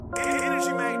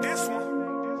Gucci made this one.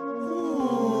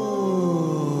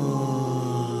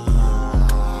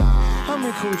 I'm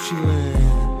in Coochie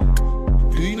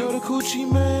Land. Do you know the Coochie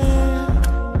Man?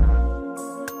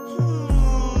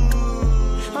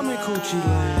 I'm in Coochie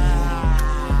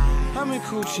Land. I'm in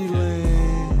Coochie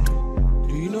Land.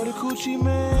 Do you know the Coochie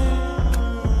Man?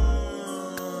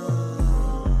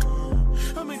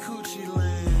 I'm in Coochie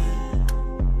Land.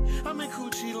 I'm in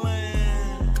Coochie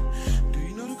Land. Do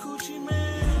you know the Coochie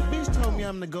Man? Bitch told me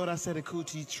I'm the goat, I said a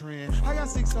coochie trend. I got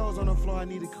 6 hoes on the floor, I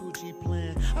need a coochie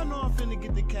plan. I know I'm finna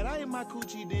get the cat, I hit my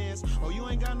coochie dance. Oh, you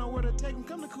ain't got nowhere to take him,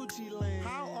 come to Coochie Land.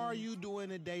 How are you doing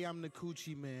today? I'm the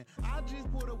Coochie Man. I just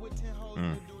pulled up with 10 hoes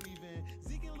in the duty van.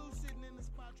 Zeke and Lou sitting in the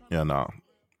spot trying Yeah, nah.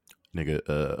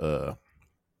 Nigga,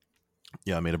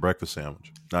 yeah, I made a breakfast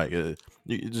sandwich. Like, you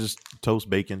just toast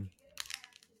bacon,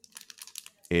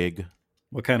 egg,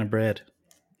 What kind of bread?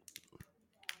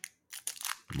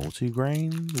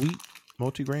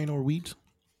 multigrain or wheat.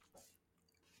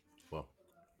 Well,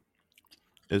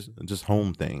 it's just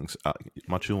home things.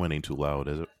 My chewing ain't too loud,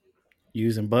 is it? You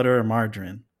using butter or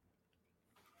margarine?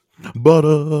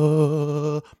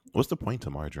 Butter. What's the point to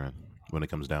margarine when it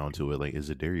comes down to it? Like, is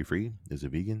it dairy free? Is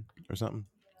it vegan or something?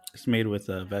 It's made with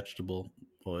vegetable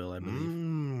oil, I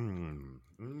believe.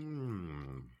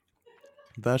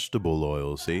 Vegetable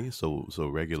oil. See, so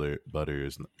regular butter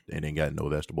is it ain't got no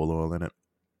vegetable oil in it.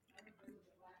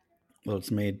 Well,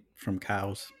 it's made from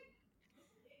cows.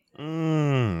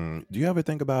 Do you ever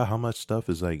think about how much stuff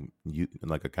is like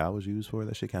a cow is used for?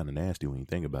 That shit kind of nasty when you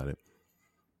think about it.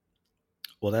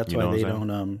 Well, that's You why know they what I'm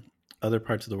don't. Other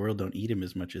parts of the world don't eat them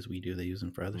as much as we do. They use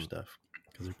them for other stuff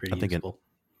because they're pretty useful.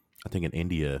 I think in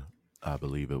India, I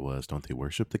believe it was, don't they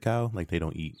worship the cow? Like they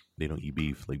don't eat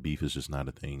beef. Like beef is just not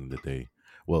a thing that they.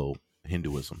 Well,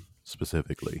 Hinduism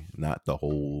specifically, not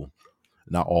all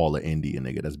of India,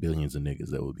 nigga. That's billions of niggas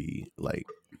that would be like,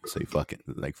 say fuck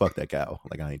that cow.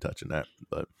 Like I ain't touching that.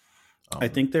 But I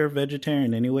think they're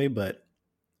vegetarian anyway. But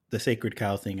the sacred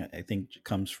cow thing, I think,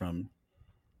 comes from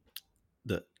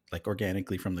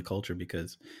organically from the culture,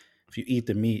 because if you eat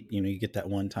the meat, you get that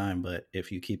one time, but if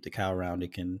you keep the cow around,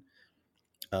 it can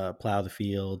plow the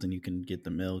field and you can get the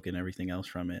milk and everything else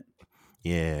from it.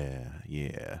 Yeah.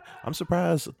 I'm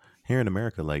surprised here in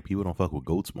America, like people don't fuck with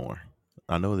goats more.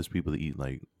 I know there's people that eat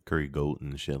like curry goat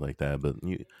and shit like that, but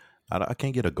I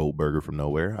can't get a goat burger from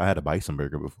nowhere. I had a bison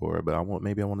burger before, but I want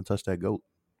to touch that goat.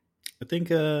 I think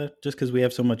just because we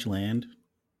have so much land,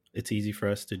 it's easy for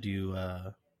us to do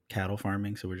cattle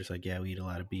farming. So we're just like, yeah, we eat a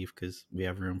lot of beef because we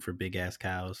have room for big ass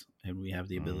cows and we have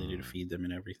the ability to feed them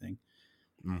and everything.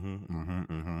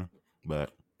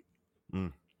 But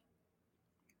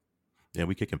yeah,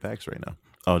 we kicking facts right now.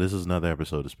 Oh, this is another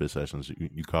episode of Spit Sessions.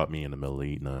 You caught me in the middle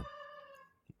of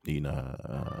eating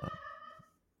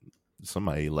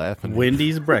somebody laughing.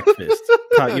 Wendy's breakfast.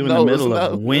 Caught you in the middle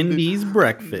of Wendy's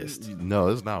breakfast. No,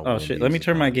 it's not. Oh Wendy's. shit! Let me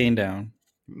turn my gain down.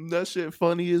 That shit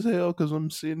funny as hell because I'm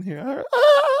sitting here.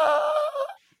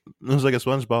 It was like a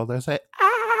SpongeBob. That's like.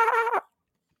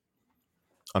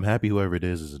 I'm happy whoever it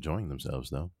is enjoying themselves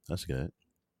though. That's good.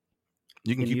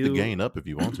 You can keep the gain up if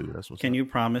you want to. That's what's Can up. you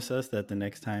promise us that the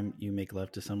next time you make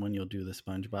love to someone, you'll do the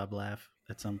SpongeBob laugh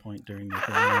at some point during the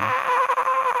program?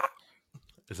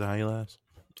 Is that how you laugh?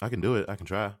 I can do it. I can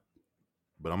try.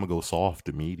 But I'm going to go soft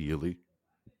immediately.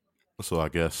 So I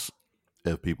guess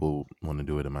if people want to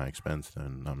do it at my expense,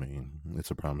 then, I mean,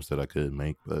 it's a promise that I could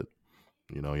make. But,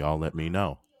 y'all let me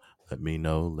know. Let me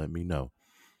know.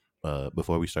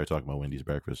 Before we start talking about Wendy's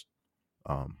breakfast,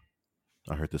 I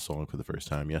heard this song for the first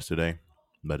time yesterday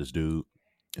by this dude,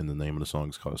 and the name of the song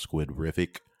is called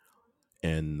Squidrific,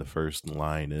 and the first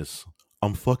line is,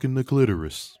 "I'm fucking the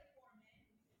clitoris."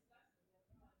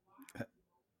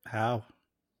 How?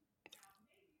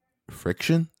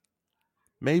 Friction?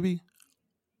 Maybe?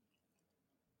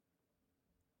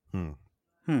 How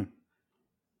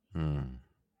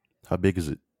big is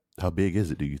it?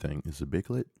 Do you think? Is it big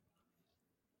lit?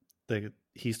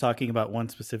 He's talking about one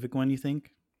specific one, you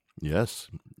think? Yes.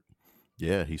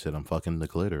 Yeah, he said, "I'm fucking the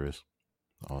clitoris."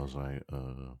 I was like,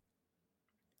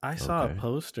 I saw okay. a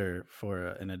poster for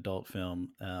an adult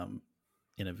film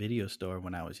in a video store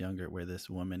when I was younger where this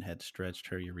woman had stretched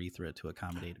her urethra to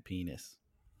accommodate a penis.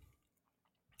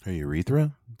 Her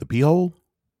urethra? The pee hole?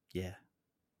 Yeah.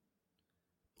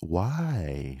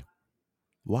 Why?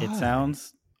 It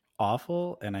sounds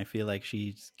awful, and I feel like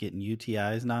she's getting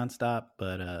UTIs nonstop,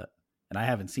 but and I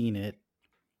haven't seen it,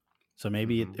 so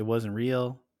maybe it wasn't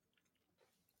real,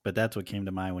 but that's what came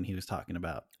to mind when he was talking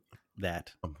about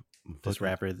that. This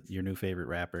rapper, your new favorite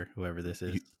rapper, whoever this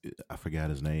is. I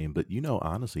forgot his name, but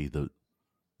honestly, the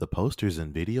posters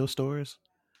in video stores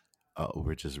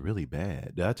were just really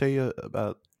bad. Did I tell you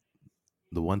about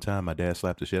the one time my dad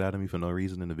slapped the shit out of me for no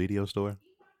reason in the video store?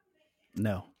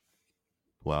 No.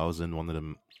 Well, I was in one of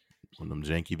them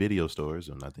janky video stores,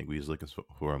 and I think we was looking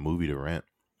for a movie to rent.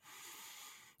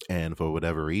 And for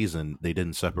whatever reason, they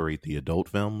didn't separate the adult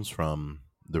films from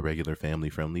the regular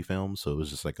family-friendly films. So it was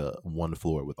just like a one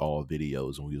floor with all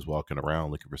videos, and we was walking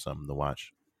around looking for something to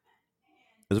watch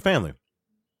as a family.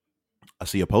 I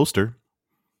see a poster,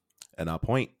 and I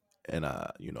point, and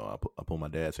I pull my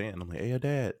dad's hand. I'm like, "Hey,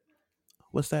 Dad,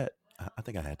 what's that?" I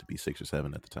think I had to be 6 or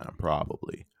 7 at the time,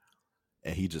 probably.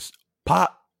 And he just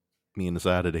popped me in the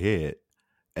side of the head,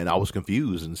 and I was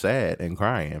confused and sad and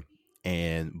crying.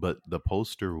 But the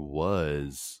poster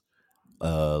was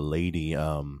a lady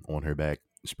on her back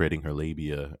spreading her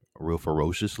labia real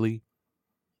ferociously,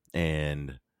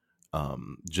 and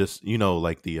just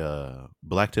like the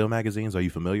Blacktail magazines. Are you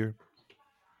familiar?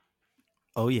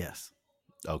 Oh yes.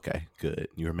 Okay, good.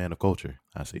 You're a man of culture,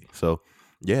 I see. So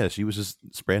yeah, she was just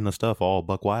spreading the stuff all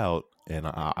buck wild, and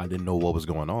I didn't know what was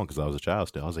going on because I was a child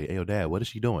still. I was like, "Hey, Dad, what is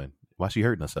she doing? Why is she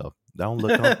hurting herself? That don't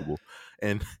look comfortable."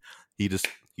 And he just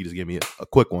gave me a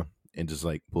quick one and just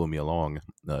like pulled me along.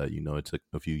 It took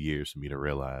a few years for me to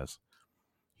realize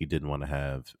he didn't want to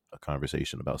have a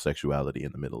conversation about sexuality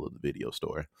in the middle of the video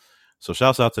store. So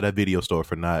shouts out to that video store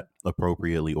for not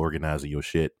appropriately organizing your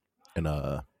shit and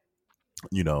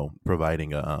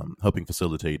providing helping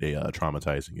facilitate a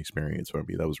traumatizing experience for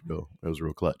me. That was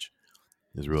real clutch.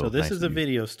 It was real. So this nice is a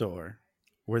video store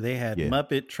where they had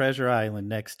Muppet Treasure Island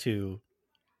next to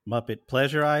Muppet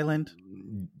Pleasure Island.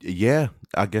 Yeah,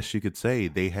 I guess you could say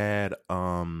they had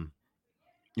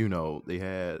they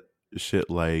had shit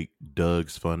like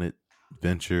Doug's Fun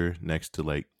Adventure next to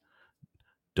like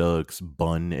Doug's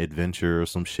Bun Adventure or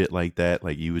some shit like that.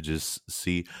 Like you would just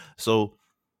see. So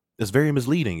it's very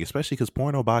misleading, especially because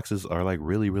porno boxes are like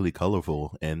really, really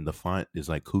colorful, and the font is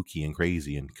like kooky and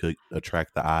crazy and could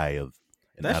attract the eye of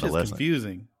an adolescent. That's just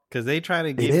confusing because they try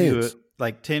to give you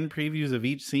like 10 previews of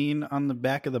each scene on the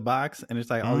back of the box, and it's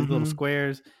like all these little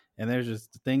squares, and there's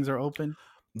just things are open.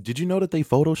 Did you know that they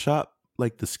Photoshop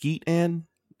like the skeet in?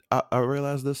 I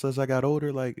realized this as I got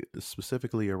older, like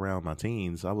specifically around my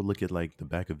teens. I would look at like the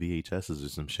back of VHSs or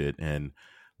some shit, and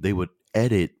they would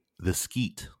edit the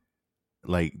skeet.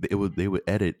 Like they would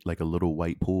edit like a little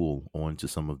white pool onto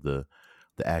some of the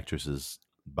actresses'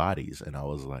 bodies, and I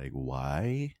was like,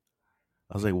 why?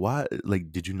 Why?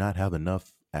 Like, did you not have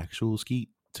enough actual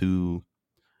skeet to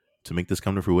make this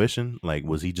come to fruition? Like,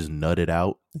 was he just nutted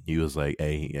out? He was like,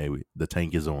 hey, the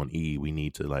tank is on E. We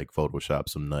need to like Photoshop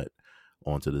some nut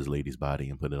onto this lady's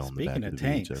body and put it on the back of the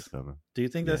VHS cover. Do you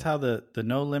think that's how the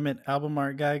No Limit album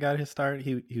art guy got his start?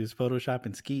 He was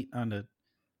photoshopping skeet on the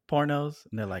pornos,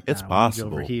 and they're like, it's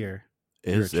possible over here.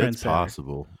 It's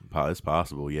possible. It's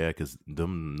possible, yeah, because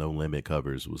them No Limit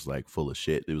covers was like full of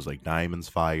shit. It was like diamonds,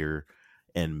 fire,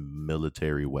 and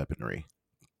military weaponry,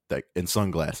 like and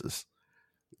sunglasses.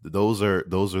 Those are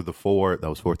the four. That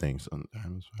was 4 things.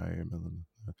 Diamonds, fire,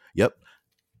 yep.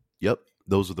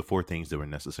 Those are the 4 things that were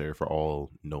necessary for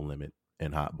all No Limit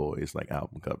and Hot Boys like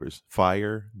album covers: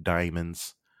 fire,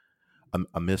 diamonds.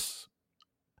 I miss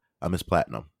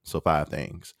platinum. So 5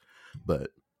 things.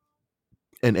 But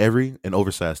and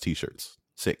oversized t-shirts.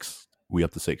 6. We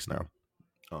up to 6 now.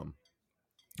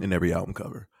 In every album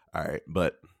cover. All right,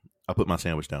 but I'll put my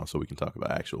sandwich down so we can talk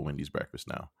about actual Wendy's breakfast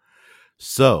now.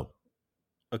 So,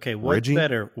 okay, what's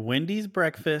better, Wendy's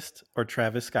breakfast or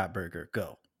Travis Scott burger?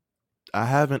 Go. I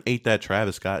haven't ate that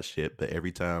Travis Scott shit, but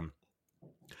every time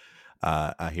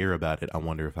I hear about it, I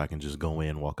wonder if I can just go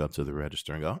in, walk up to the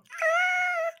register and go,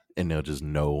 and they'll just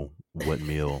know what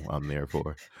meal I'm there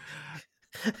for.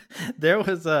 There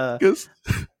was a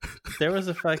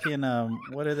fucking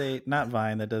what are they, not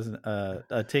Vine, that doesn't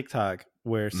a TikTok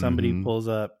where somebody pulls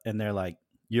up and they're like,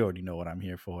 you already know what I'm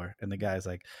here for, and the guy's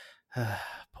like,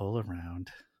 pull around.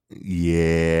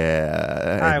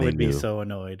 Yeah, I would be so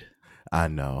annoyed. I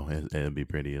know it'd be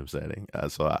pretty upsetting.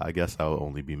 So I guess I would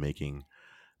only be making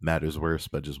matters worse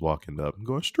by just walking up and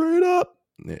going straight up.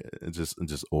 And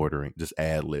just ordering, just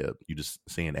ad lib. You just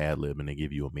saying ad lib, and they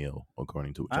give you a meal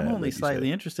according to what I'm only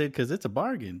slightly interested because it's a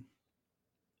bargain.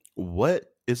 What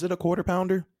is it? A quarter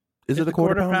pounder? Is it a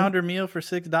quarter pounder meal for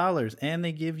 $6, and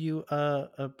they give you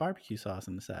a barbecue sauce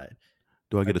on the side?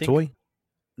 Do I get a toy?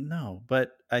 No,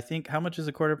 but I think, how much is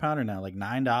a quarter pounder now? Like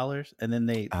 $9, and then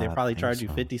they probably charge you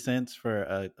 50 cents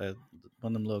for one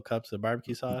of them little cups of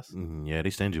barbecue sauce. Yeah,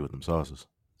 they stingy with them sauces.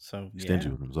 So stingy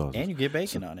with them sauces, and you get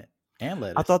bacon on it. And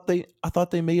lettuce. I thought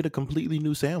they made a completely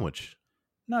new sandwich.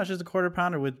 No, it's just a quarter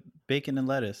pounder with bacon and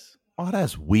lettuce. Oh,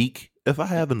 that's weak. If I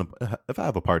have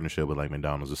a partnership with like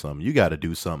McDonald's or something, you got to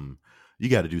do something. You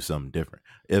got to do something different.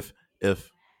 If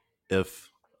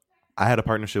I had a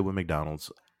partnership with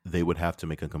McDonald's, they would have to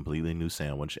make a completely new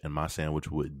sandwich, and my sandwich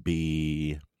would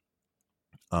be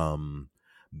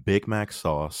Big Mac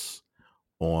sauce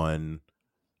on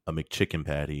a McChicken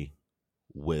patty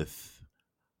with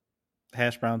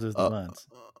hash browns as the buns.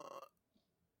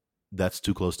 That's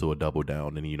too close to a double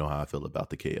down, and you know how I feel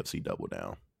about the KFC double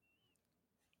down.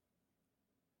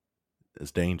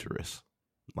 It's dangerous.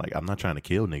 Like, I'm not trying to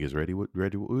kill niggas. Ready? What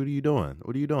are you doing?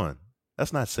 What are you doing?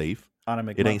 That's not safe. On a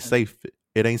McMuffin. It ain't safe.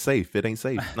 It ain't safe. It ain't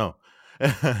safe. No.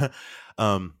 I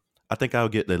think I'll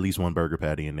get at least one burger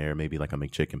patty in there, maybe like a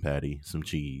McChicken patty, some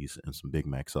cheese, and some Big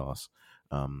Mac sauce.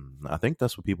 I think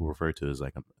that's what people refer to as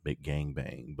like a big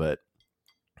gangbang, but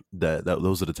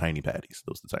those are the tiny patties.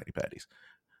 Those are the tiny patties.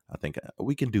 I think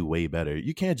we can do way better.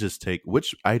 You can't just take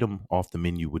which item off the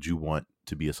menu would you want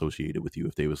to be associated with you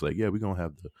if they was like, yeah, we're gonna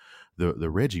have the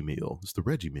Reggie meal. It's the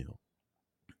Reggie meal.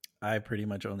 I pretty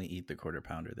much only eat the quarter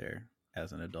pounder there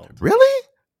as an adult. Really?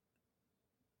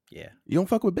 Yeah. You don't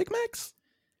fuck with Big Macs?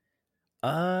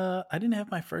 I didn't have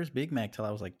my first Big Mac till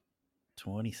I was like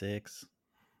 26.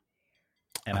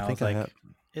 And I was like,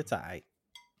 it's all right.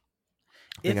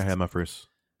 I think I had my first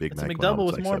Big Mac. It's a McDouble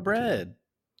with more bread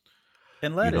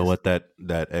and lettuce. You know what? That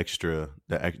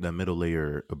middle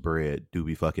layer of bread do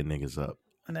be fucking niggas up.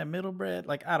 And that middle bread,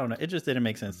 like, I don't know. It just didn't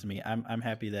make sense to me. I'm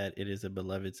happy that it is a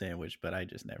beloved sandwich, but I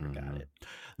just never got it.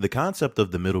 The concept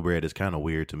of the middle bread is kind of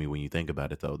weird to me when you think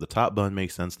about it, though. The top bun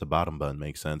makes sense. The bottom bun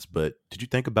makes sense. But did you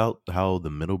think about how the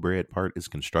middle bread part is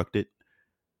constructed?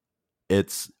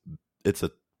 It's a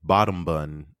bottom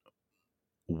bun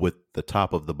with the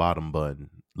top of the bottom bun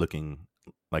looking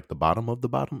like the bottom of the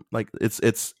bottom. Like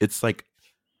it's like,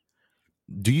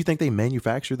 do you think they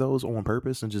manufacture those on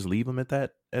purpose and just leave them at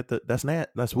that?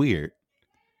 That's weird.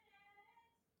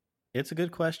 It's a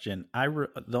good question.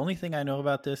 The only thing I know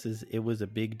about this is it was a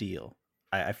big deal.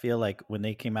 I feel like when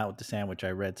they came out with the sandwich,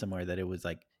 I read somewhere that it was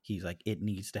like, he's like, it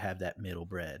needs to have that middle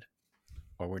bread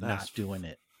or we're not doing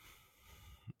it.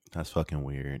 That's fucking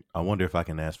weird. I wonder if I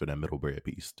can ask for that middle bread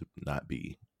piece to not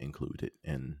be included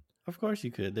in. Of course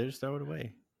you could. They just throw it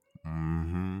away.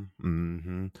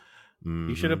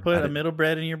 You should have put a middle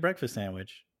bread in your breakfast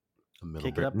sandwich.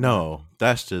 Kick it up. No,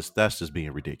 that's just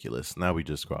being ridiculous. Now we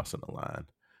just crossing the line.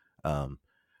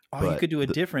 You could do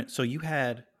it different. So you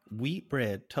had wheat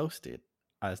bread toasted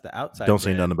as the outside. Don't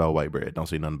say nothing about white bread. Don't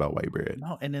say nothing about white bread.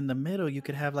 No, and in the middle you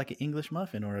could have like an English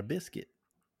muffin or a biscuit.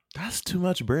 That's too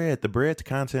much bread. The bread to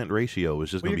content ratio is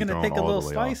just going to be thrown all the way off. You're going to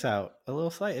take a little slice out, a little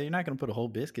slice. You're not going to put a whole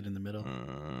biscuit in the middle.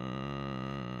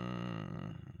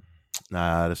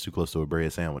 Nah, that's too close to a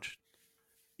bread sandwich.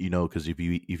 You know, because if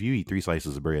you eat 3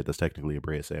 slices of bread, that's technically a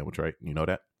bread sandwich, right? You know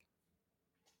that?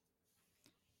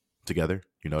 Together,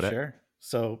 you know that? Sure.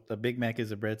 So a Big Mac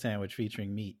is a bread sandwich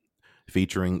featuring meat.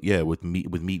 With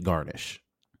meat garnish,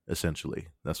 essentially.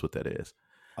 That's what that is.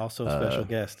 Also, special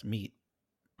guest meat.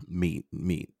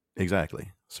 Meat.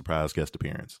 Exactly. Surprise guest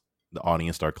appearance. The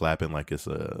audience start clapping like it's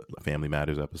a Family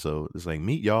Matters episode. It's like,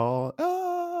 meet y'all.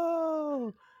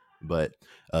 Oh! But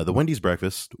the Wendy's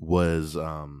breakfast was,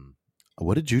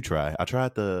 what did you try? I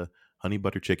tried the honey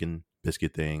butter chicken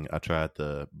biscuit thing. I tried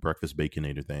the breakfast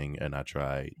baconator thing. And I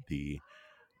tried the,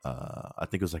 I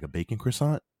think it was like a bacon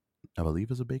croissant. I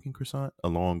believe it's a bacon croissant.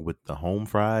 Along with the home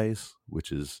fries,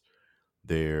 which is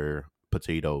their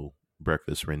potato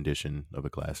breakfast rendition of a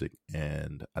classic,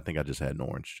 and I think I just had an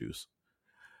orange juice.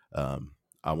 I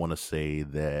want to say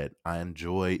that I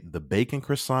enjoyed the bacon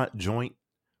croissant joint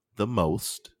the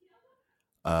most,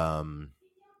 and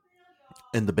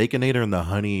the baconator and the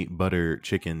honey butter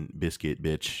chicken biscuit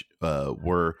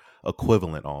were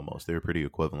equivalent almost. They were pretty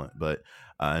equivalent, but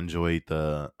I enjoyed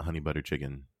the honey butter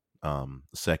chicken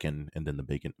second, and then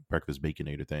the breakfast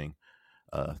baconator thing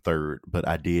third, but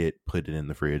I did put it in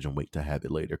the fridge and wait to have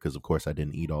it later because, of course, I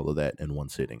didn't eat all of that in one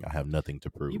sitting. I have nothing to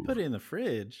prove. You put it in the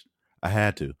fridge? I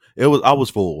had to. I was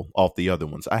full off the other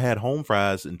ones. I had home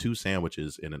fries and 2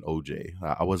 sandwiches and an OJ.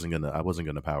 I wasn't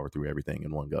gonna power through everything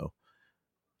in one go.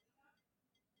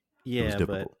 Yeah,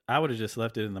 but I would have just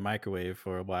left it in the microwave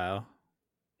for a while.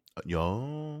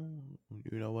 Yo,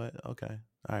 you know what? Okay,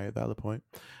 all right, valid point.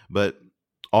 But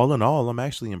all in all, I'm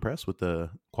actually impressed with the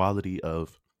quality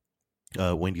of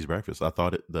Wendy's breakfast. I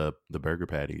thought the burger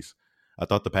patties, I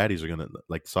thought the patties are gonna,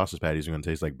 like, the sausage patties are gonna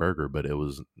taste like burger, but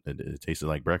it tasted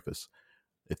like breakfast.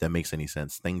 If that makes any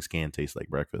sense. Things can taste like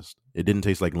breakfast. It didn't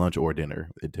taste like lunch or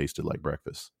dinner. It tasted like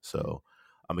breakfast. So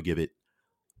I'm gonna give it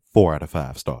 4 out of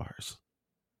 5 stars.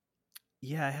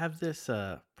 Yeah, I have this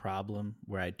problem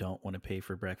where I don't want to pay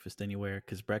for breakfast anywhere,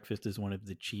 because breakfast is one of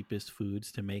the cheapest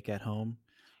foods to make at home.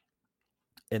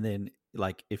 And then,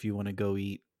 like, if you want to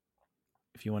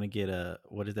get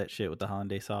what is that shit with the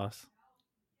hollandaise sauce?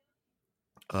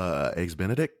 Eggs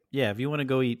Benedict. Yeah, if you want to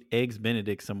go eat eggs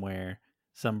Benedict somewhere,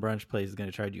 some brunch place is going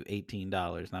to charge you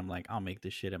 $18, and I'm like, I'll make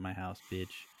this shit at my house,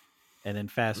 bitch. And then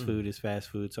fast food is fast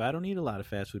food, so I don't eat a lot of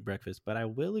fast food breakfast. But I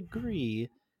will agree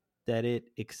that it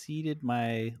exceeded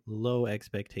my low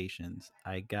expectations.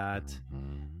 I got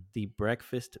the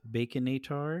breakfast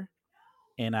Baconator,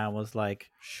 and I was like,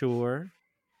 sure.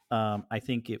 I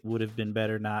think it would have been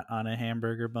better not on a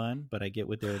hamburger bun, but I get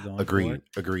what they were going for.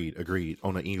 Agreed.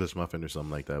 On an English muffin or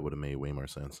something like that would have made way more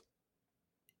sense.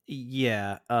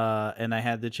 Yeah, and I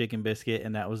had the chicken biscuit,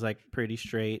 and that was like pretty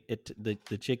straight.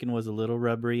 The chicken was a little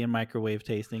rubbery and microwave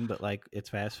tasting, but like it's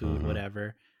fast food,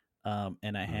 whatever.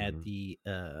 And I had the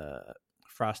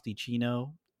Frosty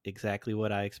Chino, exactly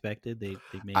what I expected. They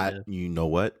made you know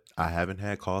what? I haven't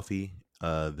had coffee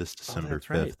this December 5th.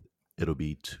 Right. It'll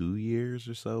be 2 years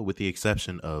or so, with the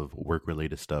exception of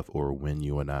work-related stuff or when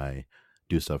you and I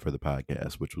do stuff for the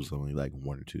podcast, which was only like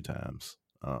 1 or 2 times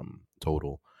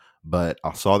total. But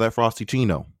I saw that Frosty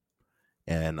Chino,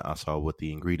 and I saw what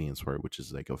the ingredients were, which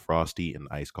is like a Frosty and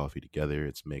iced coffee together.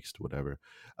 It's mixed, whatever.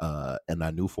 And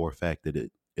I knew for a fact that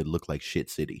it looked like shit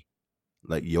city.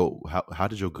 Like, yo, how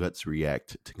did your guts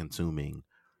react to consuming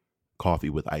coffee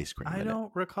with ice cream? I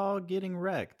don't recall getting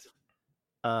wrecked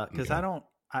because okay.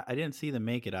 I didn't see them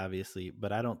make it, obviously,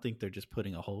 but I don't think they're just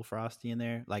putting a whole Frosty in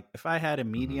there. Like, if I had a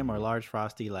medium or large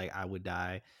Frosty, like, I would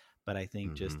die. But I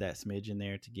think just that smidge in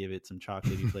there to give it some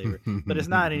chocolatey flavor. But it's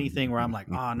not anything where I'm like,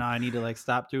 oh, no, I need to, like,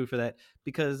 stop through for that.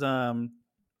 Because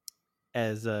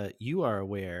as you are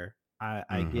aware,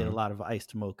 I get a lot of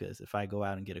iced mochas. If I go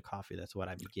out and get a coffee, that's what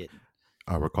I be getting.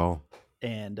 I recall.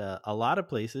 And a lot of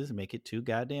places make it too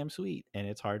goddamn sweet, and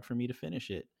it's hard for me to finish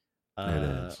it. It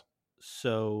is.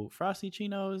 So Frosty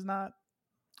Chino is not.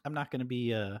 I'm not going to be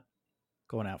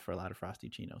going out for a lot of Frosty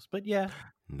Chinos, but yeah,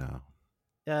 no.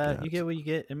 You get what you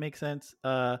get. It makes sense.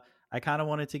 I kind of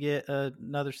wanted to get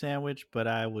another sandwich, but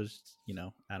I was,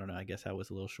 I don't know. I guess I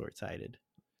was a little short-sighted.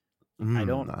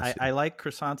 I like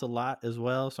croissants a lot as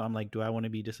well, so I'm like, do I want to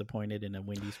be disappointed in a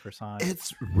Wendy's croissant?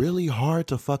 It's really hard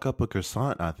to fuck up a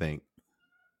croissant. I think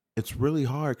it's really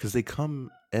hard because they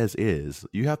come as is.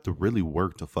 You have to really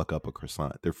work to fuck up a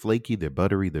croissant. They're flaky, they're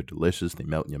buttery, they're delicious, they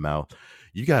melt in your mouth.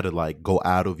 You got to like go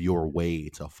out of your way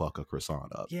to fuck a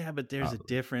croissant up. Yeah, but there's a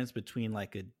difference between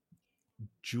like a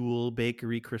Jewel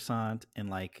bakery croissant and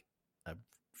like a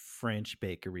French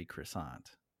bakery croissant.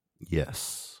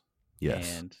 Yes.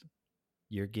 And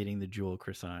you're getting the Jewel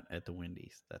croissant at the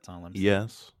Wendy's. That's all I'm saying.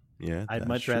 Yes. Yeah. I'd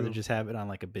much rather just have it on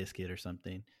like a biscuit or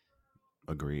something.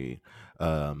 Agreed.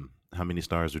 How many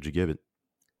stars would you give it?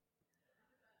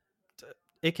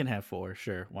 It can have 4,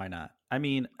 sure. Why not? I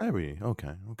mean,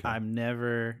 okay. I'm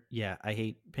never. Yeah, I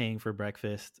hate paying for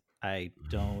breakfast. I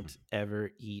don't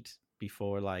ever eat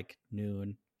before like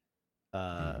noon.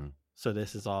 So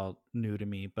this is all new to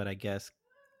me. But I guess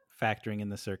factoring in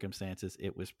the circumstances,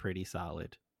 it was pretty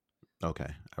solid. Okay,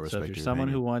 I respect. So if you're someone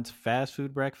who wants fast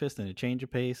food breakfast and a change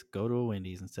of pace, go to a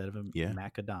Wendy's instead of a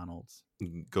McDonald's.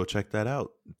 Go check that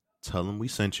out. Tell them we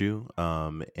sent you,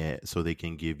 and so they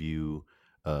can give you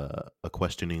a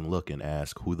questioning look and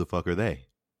ask, "Who the fuck are they?"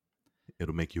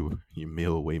 It'll make your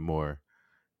meal way more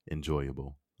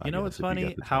enjoyable. You know what's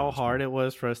funny? How hard it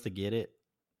was for us to get it.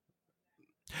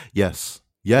 Yes,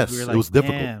 we like, it was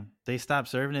difficult. Damn, they stopped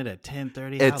serving it at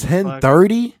 10:30. At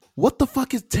 10:30? What the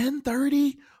fuck is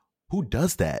 10:30? Who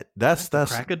does that? That's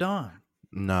crack of dawn.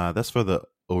 Nah, that's for the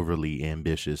overly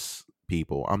ambitious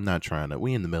people. I'm not trying to.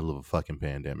 We in the middle of a fucking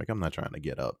pandemic. I'm not trying to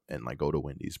get up and like go to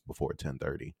Wendy's before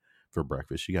 10:30 for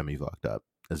breakfast. You got me fucked up.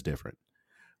 That's different.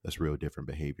 That's real different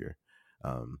behavior.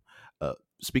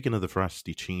 Speaking of the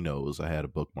Frosty Chinos, I had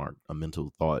a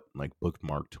mental thought like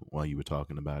bookmarked while you were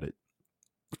talking about it.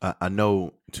 I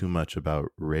know too much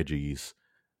about Reggie's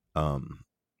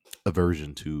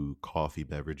aversion to coffee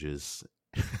beverages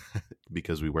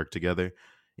because we worked together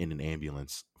in an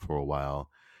ambulance for a while.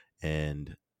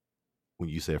 And when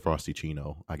you said Frosty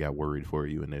Chino, I got worried for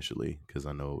you initially because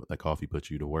I know that coffee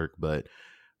puts you to work. But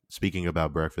speaking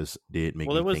about breakfast, did make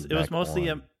it was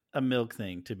mostly a milk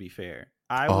thing, to be fair.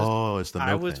 It's the milk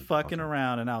I was thing. fucking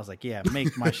around and I was like, yeah,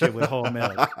 make my shit with whole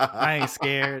milk. I ain't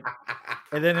scared.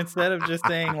 And then instead of just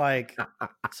saying like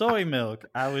soy milk,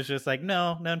 I was just like,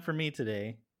 no, none for me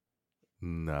today.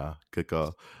 Nah, good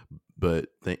call. But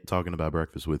talking about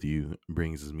breakfast with you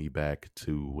brings me back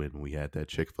to when we had that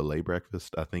Chick-fil-A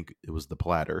breakfast. I think it was the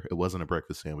platter. It wasn't a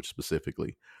breakfast sandwich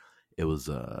specifically. It was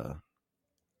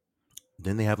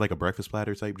Then they have like a breakfast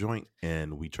platter type joint,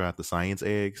 and we tried the science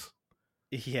eggs.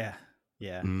 Yeah.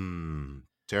 Yeah.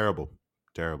 Terrible.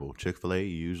 Chick-fil-A,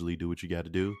 you usually do what you got to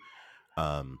do.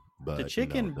 But The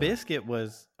chicken biscuit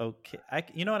was okay.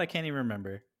 You know what? I can't even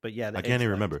remember. But yeah, I can't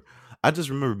even remember. I just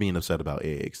remember being upset about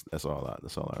eggs. That's all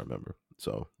I remember.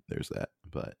 So there's that.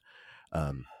 But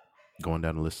going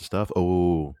down the list of stuff.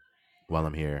 Oh, while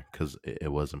I'm here, because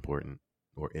it was important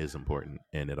or is important,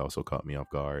 and it also caught me off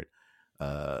guard.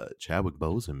 Chadwick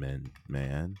Boseman,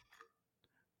 man,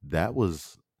 that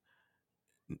was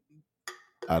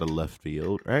out of left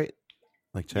field, right?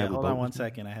 Like Chadwick. Hold on 1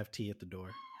 second. I have tea at the door.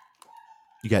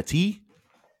 You got tea?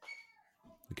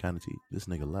 What kind of tea? This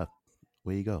nigga left.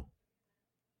 Where you go?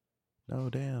 No,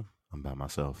 damn. I'm by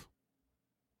myself.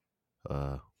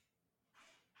 How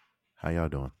y'all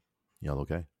doing? Y'all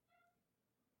okay?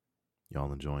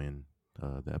 Y'all enjoying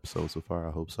the episode so far?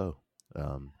 I hope so.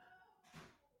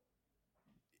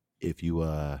 If you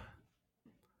I'm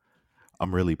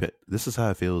really this is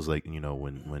how it feels like, you know,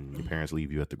 when your parents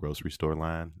leave you at the grocery store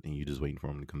line and you just waiting for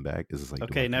them to come back. Is like,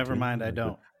 okay, never mind, I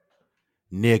don't.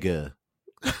 Nigga.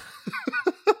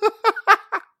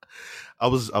 I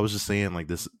was just saying, like,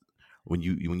 this when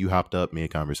you hopped up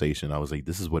mid conversation, I was like,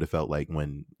 this is what it felt like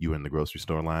when you were in the grocery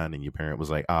store line and your parent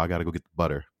was like, oh, I gotta go get the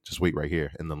butter, just wait right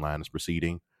here, and the line is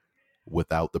proceeding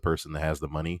without the person that has the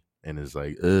money and is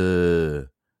like,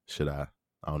 should I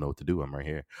don't know what to do, I'm right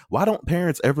here. Why don't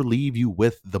parents ever leave you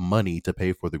with the money to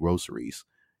pay for the groceries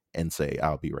and say,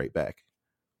 I'll be right back?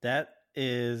 That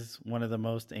is one of the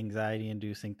most anxiety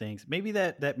inducing things. Maybe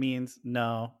that means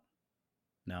no.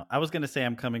 I was going to say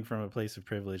I'm coming from a place of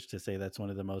privilege to say that's one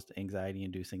of the most anxiety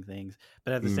inducing things.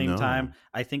 But at the same time,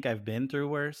 I think I've been through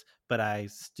worse, but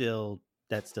that's still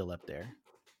up there.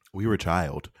 We were a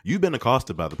child. You've been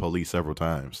accosted by the police several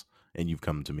times and you've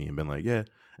come to me and been like, yeah,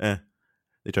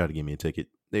 they tried to give me a ticket.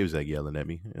 They was like yelling at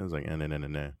me. I was like,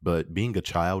 nah. But being a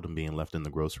child and being left in the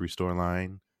grocery store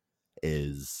line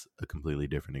is a completely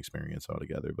different experience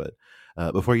altogether. But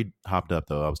before you hopped up,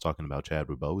 though, I was talking about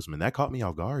Chadwick Boseman. That caught me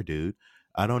off guard, dude.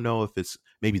 I don't know if it's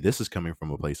maybe this is coming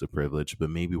from a place of privilege, but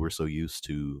maybe we're so used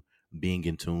to being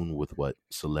in tune with what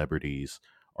celebrities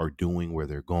are doing, where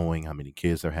they're going, how many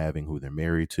kids they're having, who they're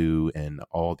married to, and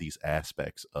all these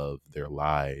aspects of their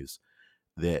lives,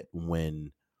 that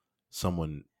when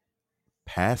someone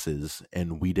passes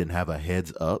and we didn't have a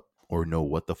heads up or know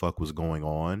what the fuck was going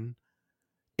on,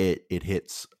 it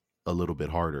hits a little bit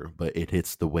harder, but it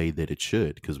hits the way that it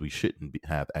should, because we shouldn't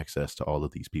have access to all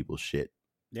of these people's shit.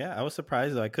 Yeah, I was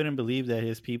surprised, though. I couldn't believe that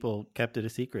his people kept it a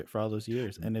secret for all those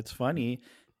years. And it's funny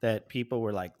that people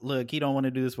were like, look, he don't want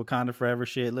to do this Wakanda Forever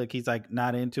shit. Look, he's like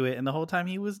not into it. And the whole time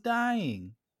he was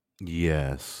dying.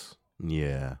 Yes.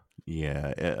 Yeah.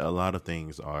 A lot of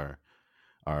things are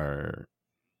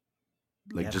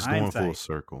like just going full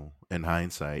circle in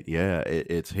hindsight. Yeah,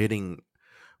 it's hitting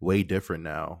way different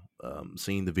now.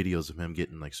 Seeing the videos of him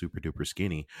getting like super duper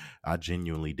skinny, I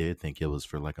genuinely did think it was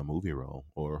for like a movie role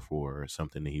or for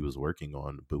something that he was working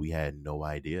on, but we had no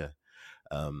idea.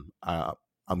 I'm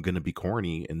going to be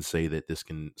corny and say that this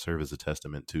can serve as a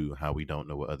testament to how we don't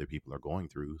know what other people are going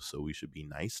through. So we should be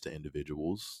nice to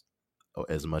individuals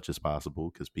as much as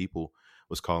possible, because people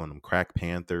was calling him Crack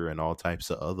Panther and all types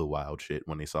of other wild shit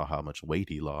when they saw how much weight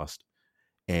he lost.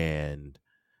 And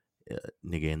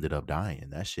nigga ended up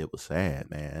dying. That shit was sad,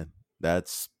 man.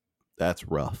 That's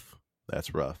rough.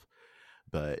 That's rough.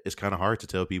 But it's kind of hard to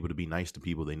tell people to be nice to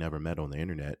people they never met on the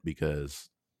internet, because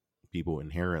people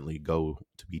inherently go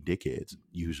to be dickheads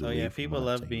usually. Oh yeah, people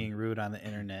love being rude on the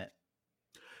internet.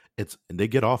 They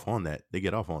get off on that.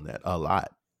 A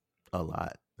lot.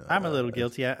 I'm a little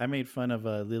guilty. I made fun of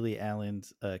Lily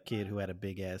Allen's kid who had a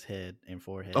big ass head and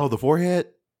forehead. Oh, the forehead?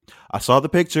 I saw the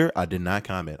picture. I did not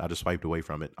comment. I just swiped away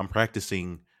from it. I'm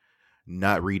practicing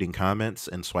not reading comments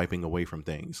and swiping away from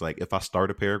things. Like if I start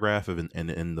a paragraph and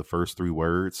in the first 3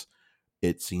 words,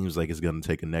 it seems like it's going to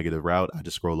take a negative route, I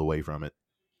just scroll away from it,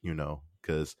 you know,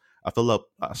 because I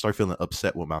start feeling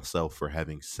upset with myself for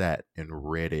having sat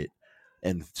and read it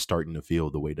and starting to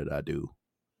feel the way that I do,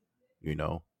 you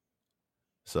know?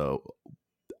 So,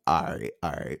 all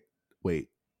right. Wait.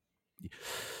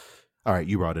 All right,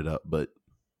 you brought it up, but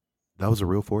that was a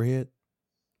real forehead?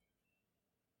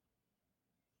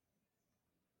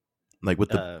 Like with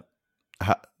the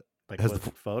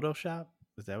Photoshop?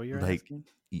 Is that what you're asking?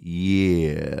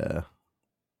 Yeah.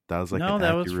 That was like no,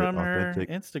 that was from authentic...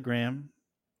 her Instagram.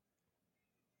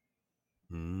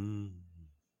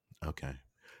 Okay.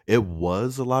 It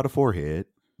was a lot of forehead,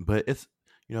 but it's,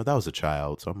 you know, that was a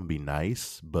child, so I'm gonna be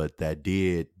nice, but that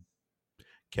did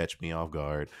catch me off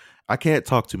guard. I can't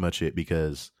talk too much shit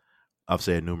because I've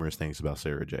said numerous things about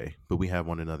Sarah J, but we have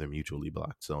one another mutually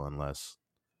blocked.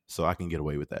 So I can get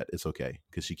away with that. It's okay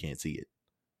because she can't see it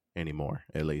anymore,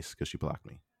 at least because she blocked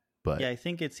me. But Yeah, I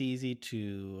think it's easy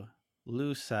to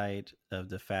lose sight of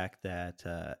the fact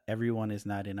that everyone is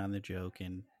not in on the joke,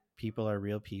 and people are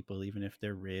real people, even if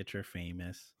they're rich or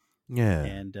famous. yeah,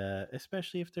 And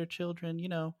especially if they're children,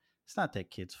 it's not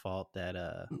that kid's fault that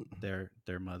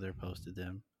their mother posted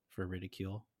them for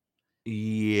ridicule.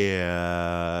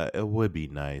 yeah, it would be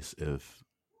nice if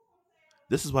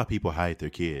this is why people hide their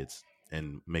kids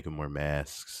and make them wear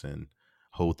masks and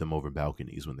hold them over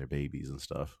balconies when they're babies and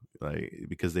stuff, like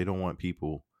because they don't want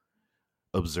people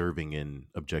observing and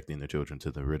objecting their children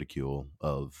to the ridicule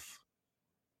of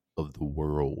the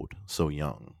world so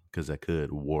young, because that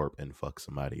could warp and fuck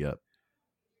somebody up.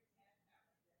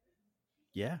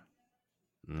 Yeah,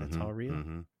 that's all real.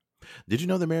 Mm-hmm. Did you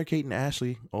know that Mary Kate and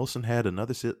Ashley Olsen had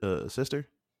another sister?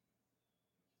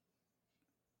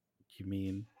 You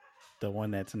mean the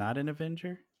one that's not an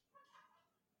Avenger?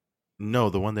 No,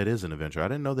 the one that is an Avenger. I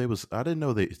didn't know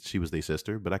that she was their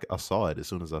sister, but I saw it as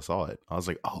soon as I saw it. I was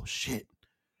like, oh shit.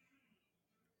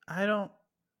 I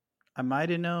might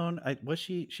have known.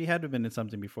 She had to have been in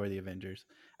something before the Avengers.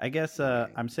 I guess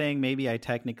I'm saying maybe I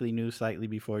technically knew slightly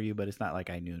before you, but it's not like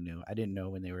I knew. I didn't know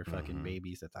when they were fucking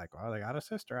babies. It's like, oh, they got a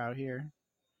sister out here.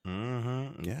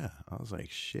 Yeah, I was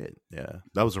like, shit. Yeah,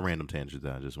 that was a random tangent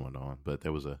that I just went on, but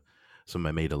there was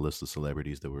somebody made a list of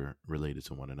celebrities that were related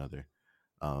to one another.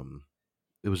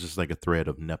 It was just like a thread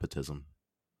of nepotism,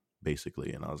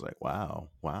 basically, and I was like, wow.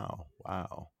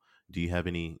 Do you have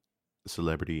any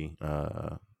celebrity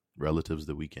relatives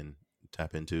that we can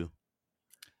tap into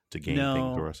to gain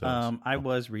things for ourselves? I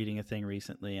was reading a thing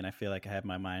recently, and I feel like I had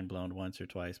my mind blown once or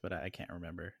twice, but I can't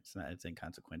remember. It's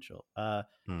inconsequential.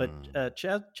 But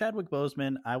Chadwick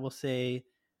Boseman, I will say,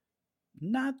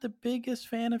 not the biggest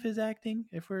fan of his acting.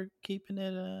 If we're keeping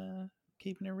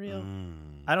it real,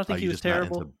 I don't think he was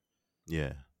terrible.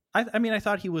 Yeah, I mean, I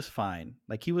thought he was fine.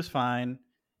 Like he was fine,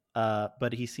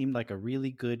 but he seemed like a really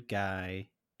good guy,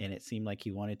 and it seemed like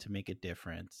he wanted to make a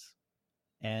difference.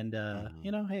 And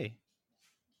hey,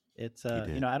 it's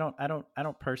I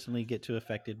don't personally get too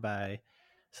affected by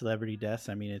celebrity deaths.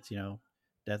 I mean, it's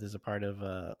death is a part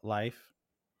of life.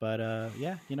 But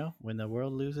when the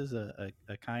world loses a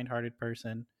kind-hearted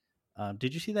person,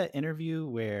 did you see that interview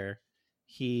where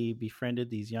he befriended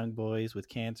these young boys with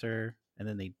cancer, and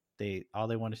then they all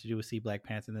they wanted to do was see Black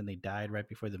Panther, and then they died right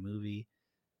before the movie?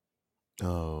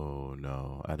 Oh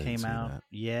no, I didn't came see out. that.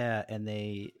 Yeah, and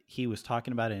he was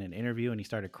talking about it in an interview, and he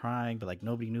started crying, but like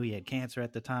nobody knew he had cancer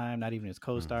at the time, not even his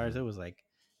co-stars. It was like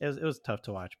it was tough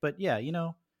to watch. But yeah,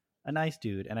 a nice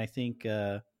dude. And I think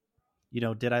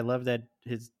did I love that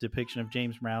his depiction of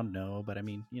James Brown? No, but I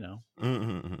mean,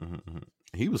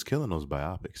 he was killing those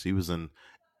biopics. He was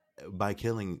by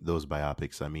killing those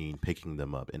biopics, I mean picking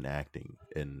them up and acting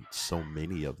in so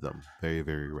many of them very,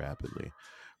 very rapidly.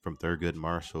 From Thurgood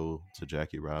Marshall to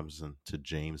Jackie Robinson to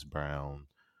James Brown,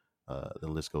 the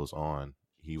list goes on.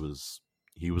 He was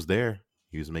there.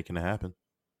 He was making it happen.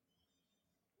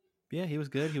 Yeah, he was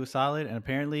good. He was solid. And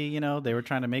apparently, they were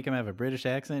trying to make him have a British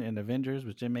accent in Avengers,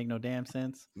 which didn't make no damn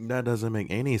sense. That doesn't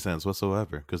make any sense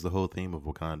whatsoever, because the whole theme of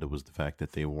Wakanda was the fact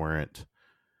that they weren't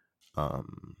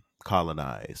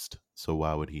colonized. So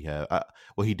why would he have?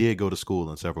 Well, he did go to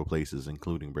school in several places,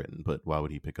 including Britain. But why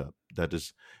would he pick up that?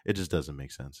 It just doesn't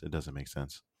make sense. It doesn't make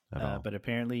sense at all. But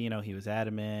apparently, he was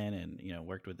adamant and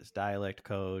worked with his dialect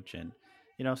coach, and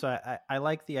so I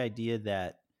like the idea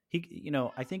that he,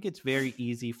 I think it's very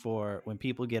easy for when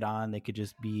people get on, they could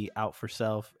just be out for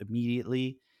self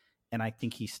immediately, and I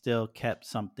think he still kept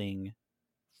something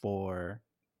for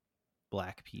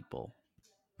Black people.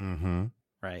 Mm-hmm.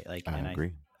 Right. Like, I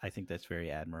agree. I think that's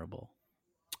very admirable.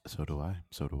 So do I.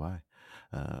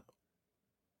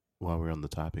 While we're on the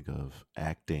topic of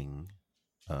acting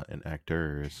and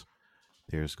actors,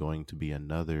 there's going to be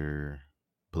another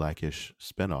Blackish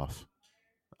spinoff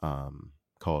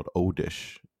called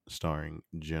Oldish, starring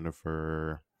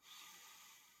Jennifer.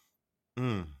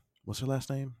 What's her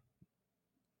last name?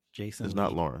 Jason. It's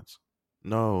not Lawrence.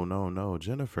 No.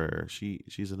 Jennifer.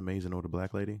 She's an amazing older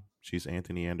Black lady. She's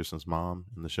Anthony Anderson's mom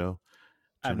in the show.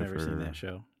 Jennifer. I've never seen that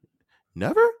show.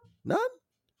 Never? None?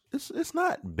 It's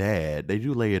not bad. They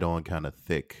do lay it on kind of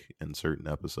thick in certain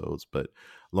episodes, but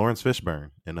Lawrence Fishburne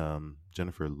and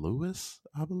Jennifer Lewis,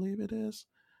 I believe it is.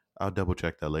 I'll double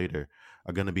check that later.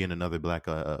 Are going to be in another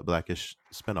Blackish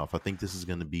spinoff. I think this is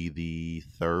going to be the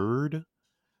third,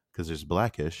 because there's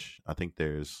Blackish. I think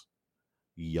there's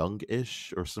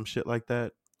Youngish or some shit like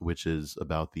that, which is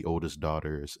about the oldest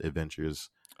daughter's adventures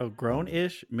Oh,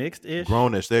 grown-ish, mixed-ish.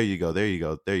 Grownish. There you go.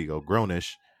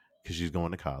 Grownish, because she's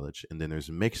going to college, and then there's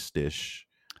mixed-ish.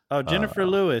 Oh, Jennifer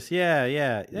Lewis. Yeah.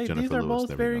 Hey, Jennifer these are Lewis, both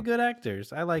there we very go. good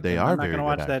actors. I like They them. are I'm not very going to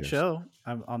good watch that actors. show.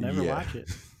 I'll never watch it.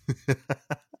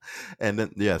 And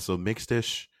then so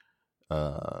mixed-ish,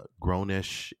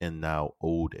 grownish, and now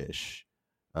oldish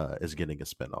is getting a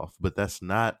spinoff, but that's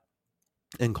not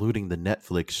including the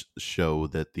Netflix show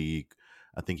that I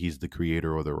think he's the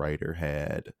creator or the writer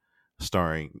had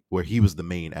starring, where he was the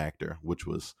main actor, which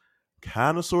was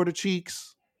kind of sort of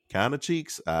cheeks.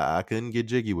 I couldn't get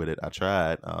jiggy with it. I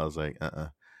tried. I was like,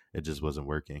 it just wasn't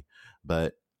working.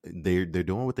 But they're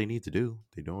doing what they need to do.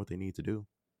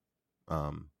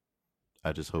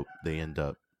 I just hope they end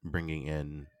up bringing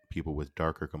in people with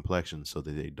darker complexions so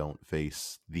that they don't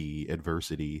face the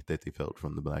adversity that they felt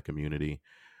from the Black community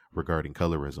regarding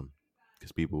colorism,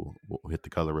 because people will hit the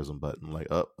colorism button like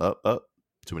up.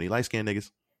 Too many light skinned niggas.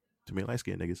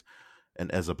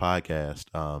 And as a podcast,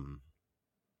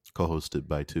 co-hosted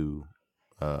by two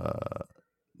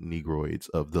negroids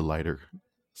of the lighter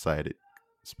sided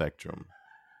spectrum,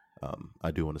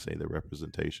 I do want to say that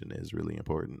representation is really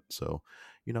important. So,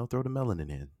 throw the melanin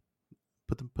in.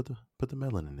 Put the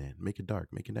melanin in. Make it dark.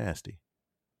 Make it nasty.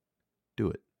 Do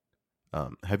it.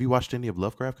 Have you watched any of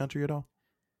Lovecraft Country at all?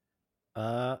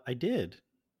 I did.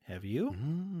 Have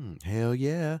you? Hell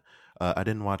yeah. I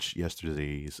didn't watch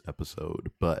yesterday's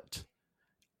episode, but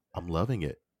I'm loving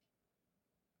it.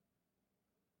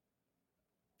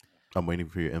 I'm waiting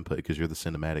for your input because you're the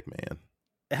cinematic man.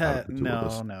 No.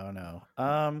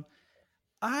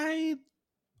 I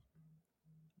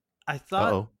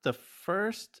thought the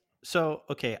first. So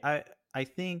okay, I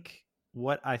think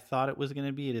what I thought it was going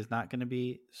to be, it is not going to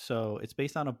be. So it's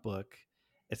based on a book.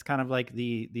 It's kind of like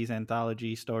these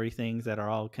anthology story things that are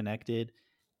all connected,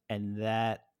 and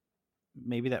that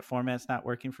maybe that format's not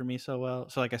working for me so well.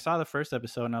 So like I saw the first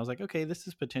episode and I was like, okay, this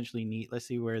is potentially neat. Let's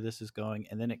see where this is going.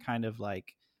 And then it kind of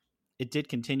like, it did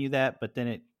continue that, but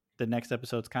then the next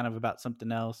episode's kind of about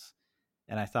something else.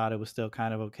 And I thought it was still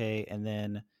kind of okay. And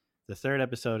then the third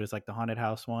episode is like the haunted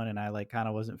house one. And I like kind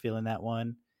of wasn't feeling that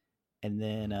one. And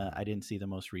then I didn't see the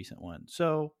most recent one.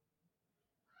 So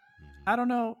I don't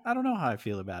know how I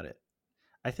feel about it.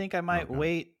 I think I might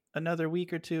wait another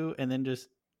week or two and then just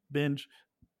binge,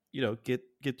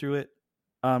 get through it.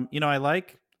 I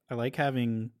like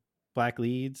having Black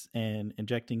leads and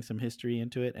injecting some history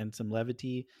into it and some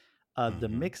levity. The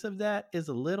mix of that is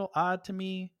a little odd to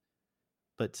me,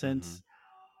 but since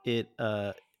it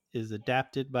is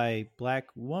adapted by Black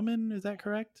woman, is that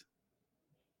correct?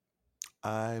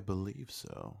 I believe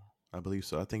so. I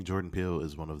think Jordan Peele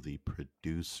is one of the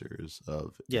producers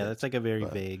of it, that's like a very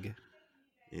vague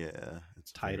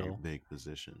it's title, a very big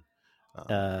position.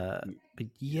 But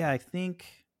yeah, I think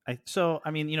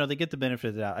they get the benefit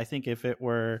of the doubt. I think if it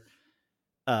were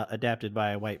adapted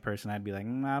by a white person, I'd be like,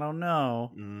 I don't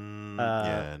know.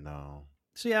 No.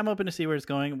 So yeah, I'm open to see where it's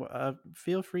going.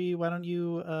 Feel free. Why don't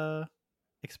you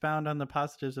expound on the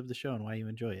positives of the show and why you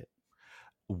enjoy it?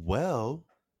 Well,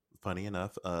 funny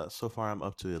enough, so far I'm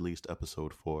up to at least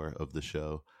episode 4 of the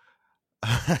show.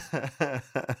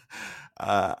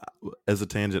 As a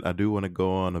tangent, I do want to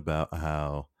go on about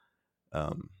how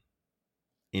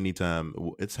anytime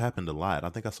it's happened a lot. I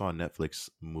think I saw a Netflix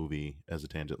movie as a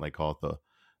tangent, like called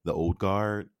the Old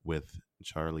Guard with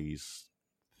Charlize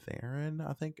Theron.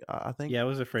 I think. Yeah, I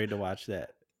was afraid to watch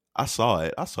that. I saw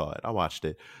it. I watched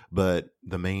it, but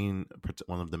one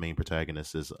of the main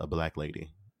protagonists is a Black lady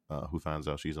who finds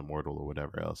out she's immortal or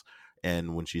whatever else.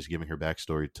 And when she's giving her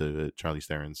backstory to Charlize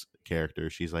Theron's character,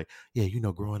 she's like, yeah,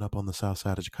 growing up on the south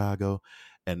side of Chicago.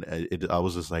 And I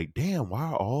was just like, damn, why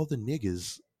are all the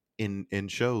niggas in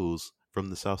shows from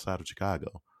the south side of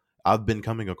Chicago? I've been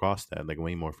coming across that like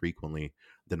way more frequently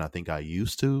than I think I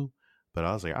used to. But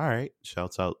I was like, all right,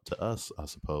 shouts out to us, I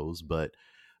suppose. But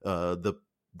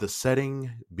the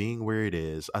setting being where it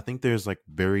is, I think there's like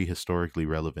very historically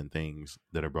relevant things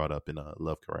that are brought up in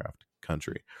Lovecraft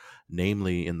Country.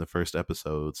 Namely, in the first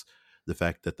episodes, the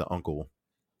fact that the uncle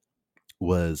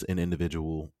was an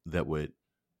individual that would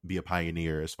be a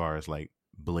pioneer as far as like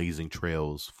blazing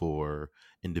trails for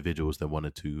individuals that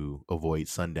wanted to avoid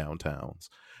sundown towns.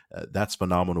 That's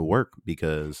phenomenal work,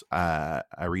 because I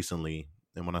recently,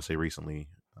 and when I say recently,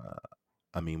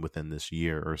 I mean within this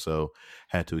year or so,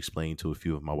 had to explain to a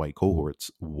few of my white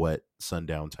cohorts what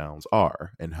sundown towns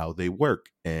are and how they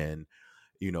work, and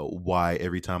why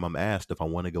every time I'm asked if I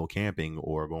want to go camping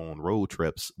or go on road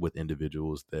trips with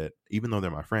individuals that, even though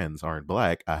they're my friends, aren't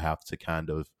Black, I have to kind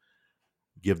of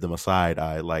give them a side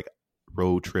eye, like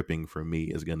road tripping for me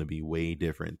is going to be way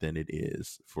different than it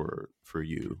is for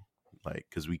you, like,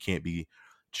 because we can't be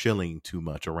chilling too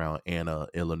much around Anna,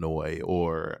 Illinois,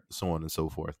 or so on and so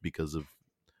forth because of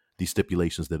the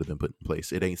stipulations that have been put in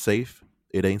place. It ain't safe.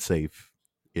 It ain't safe.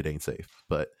 It ain't safe.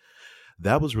 But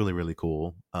that was really, really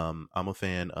cool. I'm a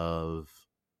fan of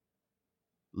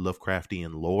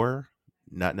Lovecraftian lore,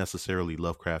 not necessarily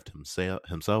Lovecraft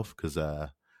himself, because I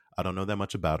don't know that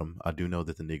much about him. I do know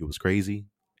that the nigga was crazy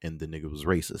and the nigga was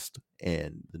racist,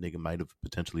 and the nigga might have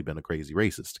potentially been a crazy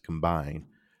racist combined.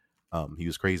 He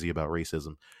was crazy about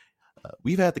racism.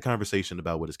 We've had the conversation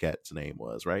about what his cat's name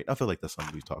was, right? I feel like that's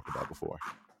something we've talked about before.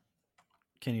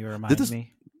 Can you remind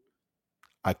me?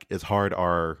 It's Hard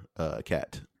R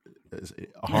cat.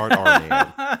 Hard R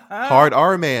man. Hard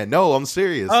R man. No, I'm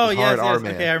serious. Oh, it's yes, Hard R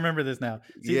man. Okay, I remember this now.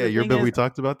 See, yeah, you remember we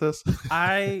talked about this?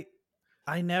 I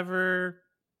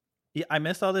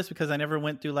missed all this because I never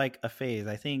went through like a phase.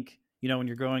 I think, when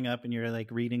you're growing up and you're like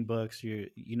reading books,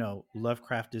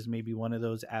 Lovecraft is maybe one of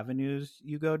those avenues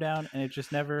you go down, and it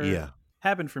just never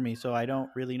happened for me. So I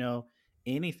don't really know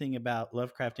anything about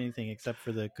Lovecraft, anything except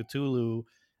for the Cthulhu,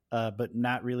 but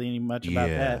not really much about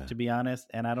that, to be honest.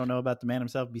 And I don't know about the man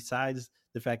himself besides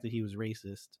the fact that he was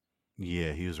racist.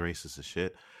 Yeah, he was racist as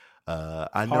shit.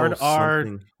 I know Hard R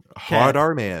something. Hard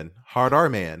R man. Hard R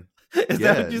man. Is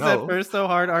that what you said first, though?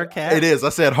 Hard R cat? It is. I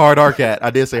said Hard R cat. I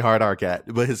did say Hard R cat,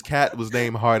 but his cat was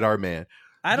named Hard R man.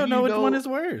 I don't know which one is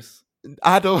worse.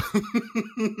 I don't.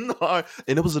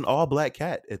 And it was an all black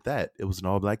cat at that. It was an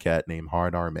all black cat named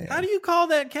Hard R man. How do you call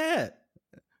that cat?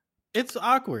 It's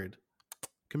awkward.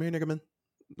 Come here, nigga man.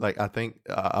 Like, I think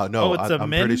no. Oh, it's I'm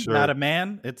min, pretty sure, not a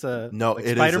man. It's a no. like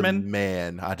it Spider-Man? is a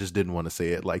man. I just didn't want to say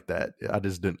it like that. I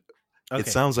just didn't. Okay. It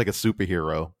sounds like a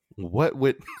superhero. What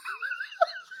would?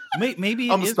 Maybe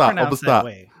it is pronounced that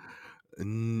way.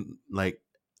 Like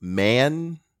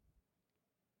man.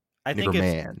 I think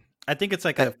it's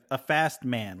like a fast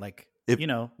man, like like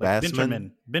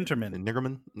Binterman.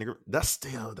 Niggerman. That's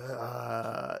still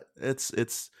it's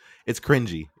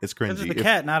cringy. It's cringy. It's a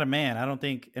cat, not a man. I don't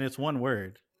think, and it's one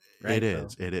word. Right? It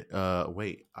is.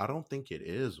 Wait, I don't think it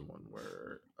is one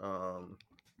word.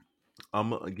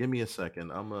 Give me a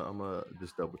second. I'm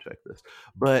just double check this.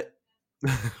 But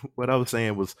what I was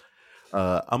saying was,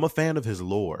 I'm a fan of his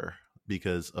lore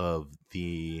because of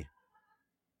the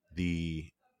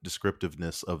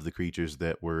descriptiveness of the creatures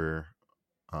that were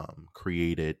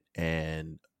created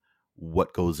and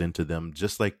what goes into them,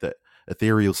 just like the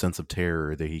ethereal sense of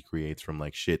terror that he creates from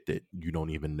like shit that you don't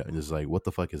even know. It's like, what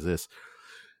the fuck is this?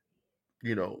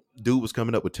 Dude was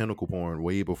coming up with tentacle porn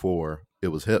way before it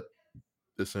was hip,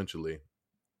 essentially.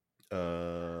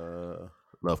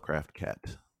 Lovecraft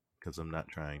cat, because I'm not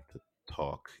trying to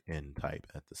talk and type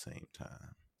at the same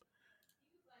time.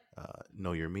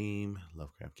 Know your meme.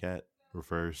 Lovecraft cat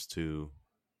refers to,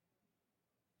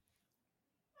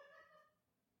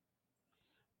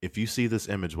 if you see this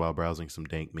image while browsing some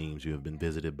dank memes, you have been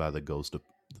visited by the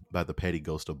petty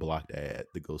ghost of blocked ad.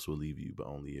 The ghost will leave you, but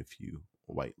only if you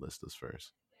whitelist us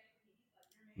first.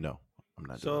 No, I'm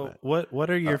not doing that. So what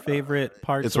are your favorite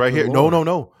parts? It's right here.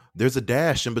 No. There's a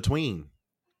dash in between.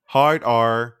 Hard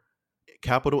R,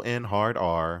 capital N, hard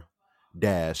R,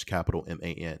 dash, capital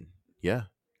MAN. Yeah,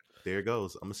 there it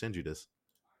goes. I'm gonna send you this.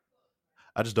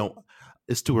 I just don't.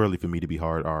 It's too early for me to be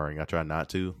hard R-ing. I try not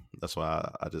to. That's why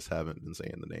I just haven't been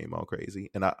saying the name all crazy.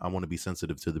 And I want to be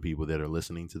sensitive to the people that are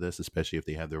listening to this, especially if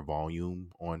they have their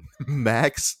volume on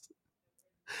max.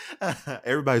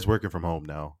 Everybody's working from home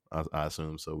now, I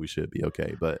assume, so we should be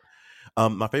okay. But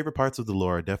my favorite parts of the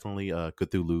lore are definitely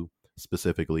Cthulhu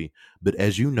specifically. But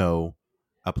as you know,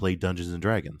 I play Dungeons and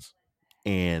Dragons,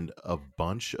 and a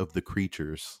bunch of the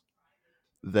creatures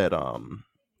that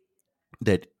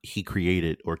he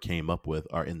created or came up with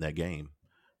are in that game,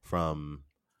 from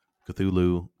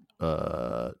Cthulhu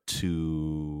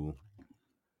to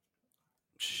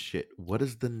shit. What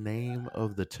is the name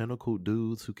of the tentacle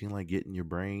dudes who can like get in your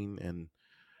brain? And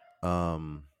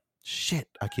shit,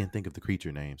 I can't think of the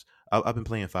creature names. I've been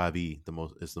playing 5e.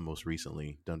 It's the most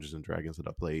recently Dungeons and Dragons that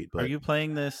I played. But are you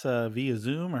playing this via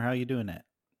Zoom, or how are you doing that?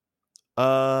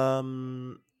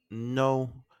 No.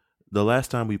 The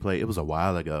last time we played, it was a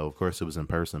while ago. Of course, it was in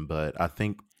person, but I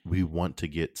think we want to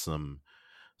get some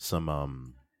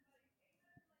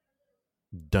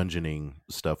dungeoning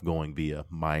stuff going via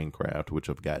Minecraft, which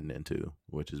I've gotten into,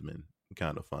 which has been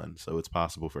kind of fun. So it's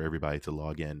possible for everybody to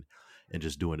log in and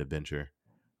just do an adventure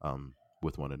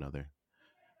with one another.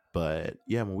 But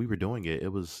yeah, when we were doing it,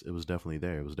 it was definitely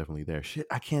there. It was definitely there. Shit,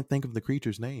 I can't think of the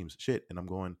creatures' names. Shit, and I'm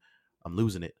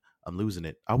losing it.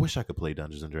 I wish I could play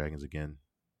Dungeons and Dragons again,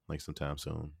 like sometime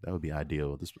soon. That would be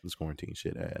ideal. This quarantine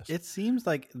shit ass. It seems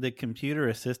like the computer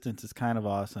assistance is kind of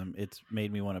awesome. It's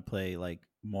made me want to play like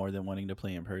more than wanting to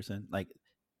play in person. Like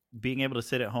being able to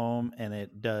sit at home and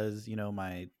it does,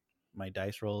 my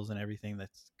dice rolls and everything.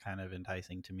 That's kind of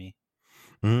enticing to me.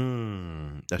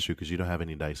 That's true because you don't have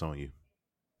any dice on you.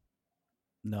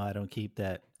 No, I don't keep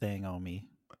that thing on me.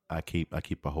 I keep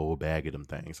a whole bag of them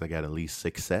things. I got at least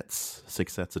six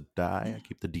sets of die. I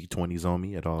keep the D20s on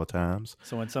me at all times.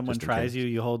 So when someone tries you,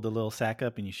 you hold the little sack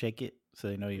up and you shake it so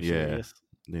they know you're serious.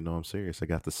 They know I'm serious. I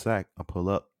got the sack. I pull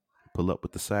up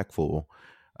with the sack full.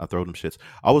 I throw them shits.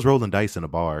 I was rolling dice in a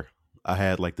bar. I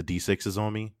had like the D6s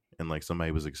on me, and like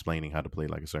somebody was explaining how to play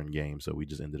like a certain game, so we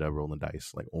just ended up rolling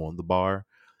dice like on the bar.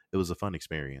 It was a fun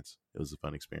experience. You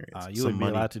wouldn't be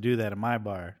allowed to do that in my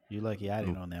bar. You lucky I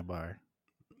didn't own that bar.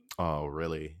 Oh,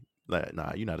 really?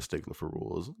 Nah, you're not a stickler for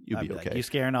rules. You'll be okay. Like, you're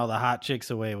scaring all the hot chicks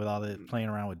away with all the playing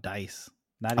around with dice.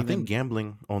 I think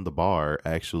gambling on the bar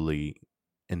actually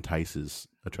entices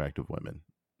attractive women.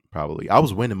 Probably. I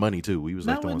was winning money too. We was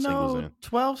like throwing singles in.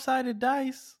 12-sided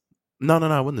dice. No, it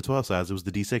wasn't the 12 sides. It was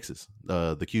the D6s,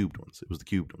 the cubed ones. It was the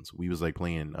cubed ones. We was like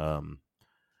playing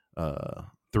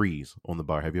threes on the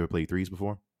bar. Have you ever played threes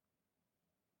before?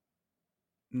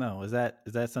 No. Is that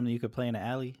something you could play in an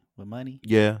alley with money?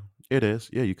 Yeah, it is.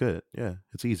 Yeah, you could. Yeah,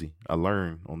 it's easy. I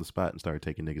learned on the spot and started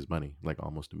taking niggas' money like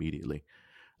almost immediately.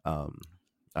 I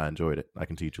enjoyed it. I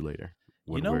can teach you later.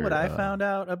 You know what I found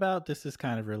out about? This is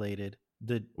kind of related.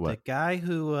 The guy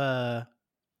who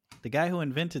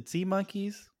invented sea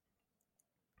monkeys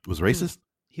was racist.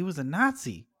 He was a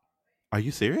Nazi. Are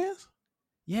you serious?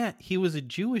 Yeah, he was a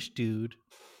Jewish dude,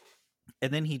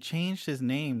 and then he changed his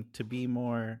name to be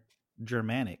more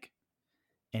Germanic,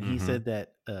 and he said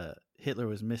that Hitler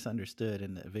was misunderstood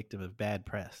and a victim of bad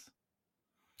press.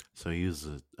 So he was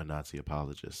a Nazi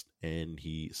apologist, and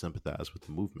he sympathized with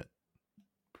the movement.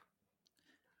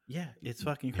 Yeah, it's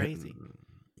fucking crazy.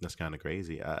 That's kind of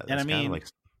crazy. And I mean, like,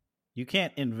 you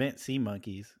can't invent sea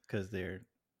monkeys because they're,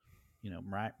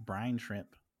 brine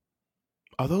shrimp.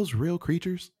 Are those real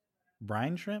creatures?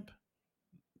 Brine shrimp?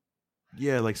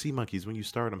 Yeah, like sea monkeys. When you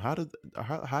start them, how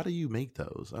do you make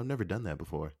those? I've never done that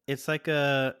before. It's like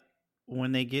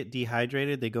when they get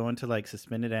dehydrated, they go into like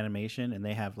suspended animation, and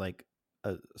they have like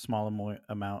a small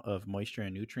amount of moisture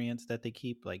and nutrients that they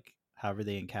keep, like however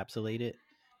they encapsulate it.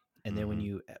 And then when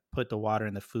you put the water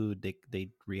in the food, they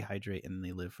rehydrate and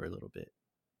they live for a little bit.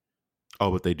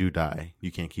 Oh, but they do die.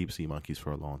 You can't keep sea monkeys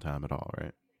for a long time at all,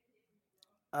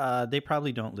 right? They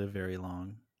probably don't live very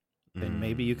long. And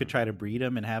maybe you could try to breed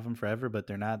them and have them forever, but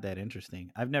they're not that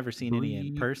interesting. I've never seen any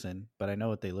in person, but I know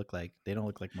what they look like. They don't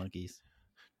look like monkeys.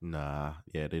 Nah,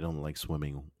 yeah, they don't like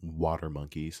swimming water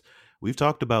monkeys. We've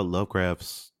talked about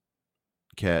Lovecraft's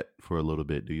cat for a little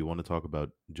bit. Do you want to talk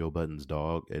about Joe Budden's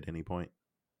dog at any point?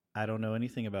 I don't know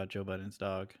anything about Joe Budden's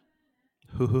dog.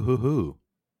 Who.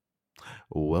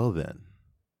 Well then,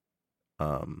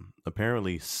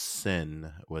 apparently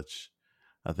Sin, which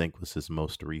I think was his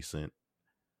most recent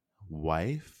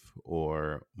wife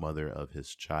or mother of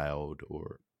his child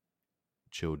or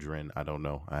children, I don't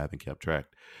know. I haven't kept track.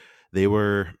 They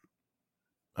were,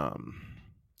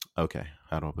 okay,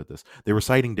 how do I put this? They were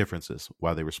citing differences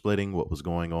while they were splitting what was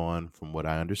going on, from what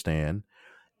I understand.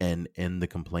 And in the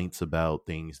complaints about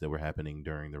things that were happening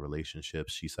during the relationship,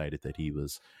 she cited that he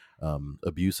was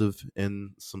abusive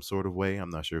in some sort of way. I'm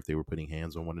not sure if they were putting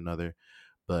hands on one another,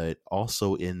 but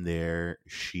also in there,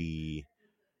 she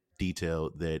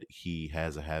detailed that he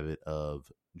has a habit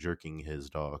of jerking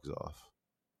his dogs off.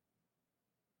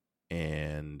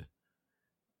 And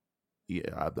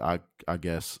yeah, I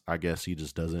guess he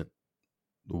just doesn't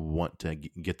want to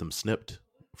get them snipped.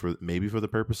 For the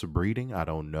purpose of breeding. I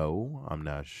don't know. I'm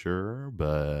not sure,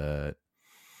 but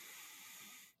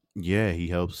yeah, he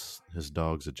helps his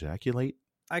dogs ejaculate.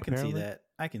 I can see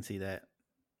that.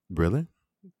 Really?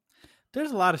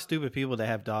 There's a lot of stupid people that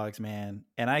have dogs, man.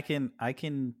 And I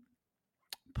can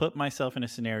put myself in a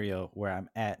scenario where I'm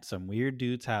at some weird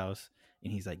dude's house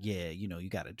and he's like, yeah, you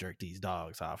got to jerk these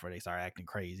dogs off or they start acting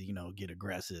crazy, get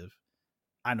aggressive.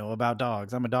 I know about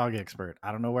dogs. I'm a dog expert.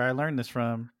 I don't know where I learned this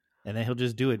from. And then he'll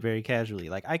just do it very casually.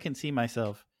 Like, I can see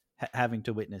myself having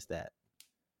to witness that.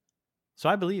 So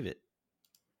I believe it.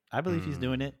 I believe he's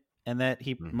doing it, and that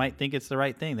he might think it's the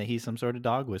right thing, that he's some sort of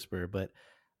dog whisperer. But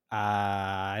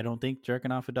I don't think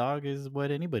jerking off a dog is what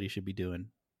anybody should be doing.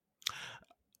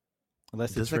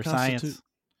 Unless it's for science.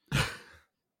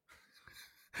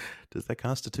 Does that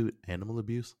constitute animal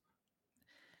abuse?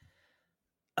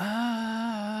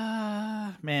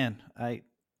 Man, I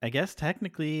guess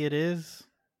technically it is.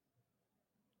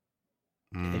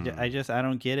 I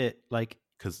don't get it. Like,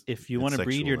 because if you want to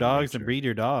breed your dogs, then breed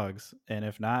your dogs, and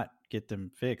if not, get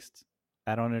them fixed.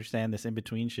 I don't understand this in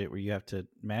between shit where you have to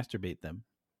masturbate them.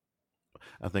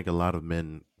 I think a lot of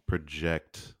men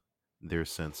project their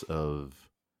sense of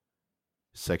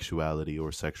sexuality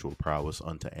or sexual prowess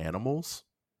onto animals.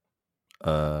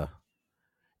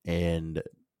 And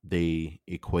they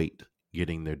equate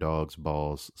getting their dog's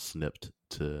balls snipped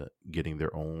to getting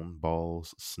their own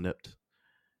balls snipped.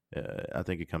 I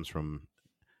think it comes from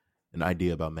an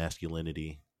idea about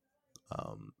masculinity.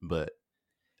 But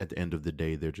at the end of the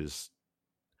day, they're just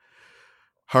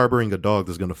harboring a dog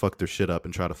that's going to fuck their shit up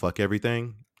and try to fuck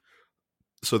everything.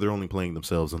 So they're only playing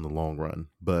themselves in the long run.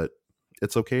 But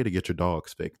it's okay to get your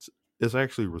dogs fixed. It's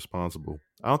actually responsible.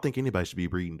 I don't think anybody should be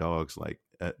breeding dogs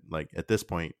at this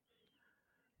point,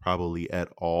 probably at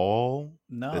all.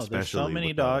 No, there's so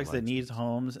many dogs that needs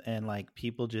homes, and like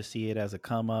people just see it as a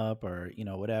come up or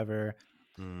whatever.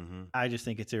 Mm-hmm. I just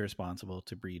think it's irresponsible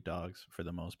to breed dogs for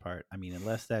the most part. I mean,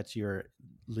 unless that's your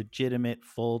legitimate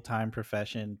full-time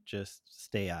profession, just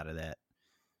stay out of that.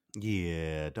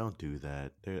 Yeah, don't do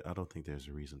that. I don't think there's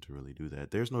a reason to really do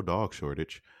that. There's no dog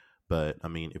shortage. But I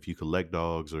mean, if you collect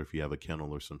dogs or if you have a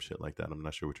kennel or some shit like that, I'm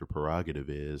not sure what your prerogative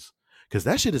is, because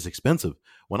that shit is expensive.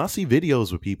 When I see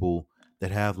videos with people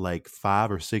that have like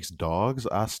 5 or 6 dogs,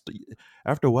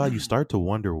 after a while you start to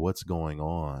wonder what's going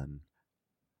on.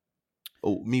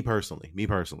 Oh, me personally,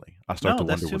 I start to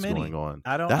wonder what's going on.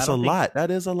 That's a lot.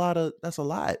 That's a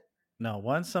lot. No,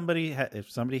 once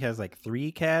if somebody has like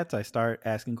 3 cats, I start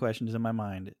asking questions in my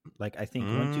mind. Like, I think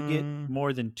once you get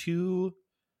more than 2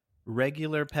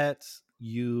 regular pets,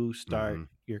 you're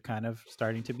kind of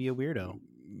starting to be a weirdo.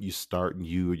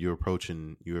 You're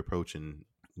approaching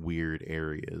weird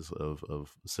areas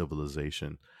of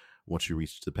civilization once you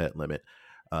reach the pet limit.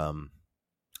 I'm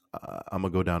gonna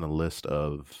go down a list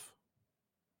of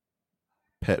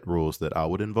pet rules that I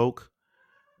would invoke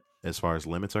as far as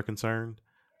limits are concerned.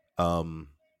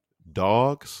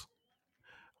 Dogs,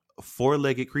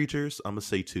 4-legged creatures, I'm gonna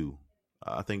say 2.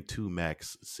 I think 2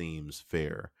 max seems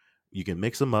fair. You can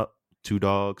mix them up, 2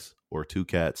 dogs or 2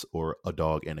 cats or a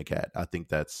dog and a cat. I think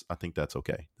that's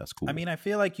okay. That's cool. I mean, I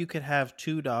feel like you could have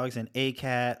 2 dogs and a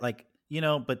cat, like,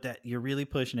 but that you're really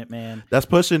pushing it, man. That's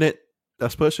pushing it.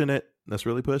 That's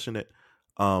really pushing it.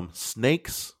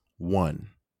 Snakes, 1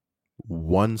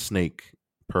 snake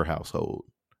per household.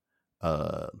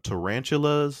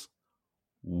 Tarantulas,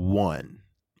 1.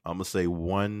 I'm gonna say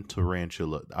 1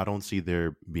 tarantula. I don't see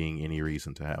there being any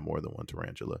reason to have more than 1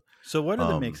 tarantula. So what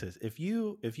are the mixes? If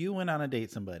you went on a date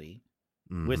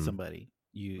with somebody,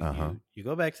 you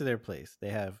go back to their place. They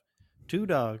have 2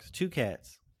 dogs, 2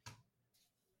 cats,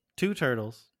 2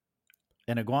 turtles,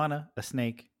 an iguana, a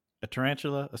snake, a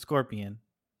tarantula, a scorpion,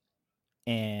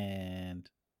 and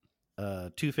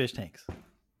 2 fish tanks.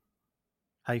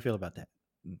 How you feel about that?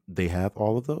 They have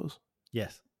all of those?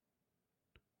 Yes.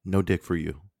 No dick for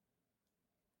you.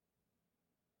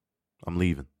 I'm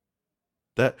leaving.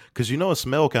 That because it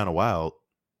smell kind of wild.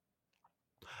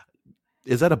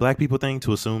 Is that a black people thing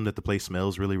to assume that the place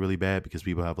smells really, really bad because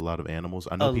people have a lot of animals?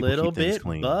 I know a people little keep things bit,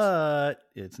 clean, but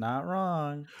it's not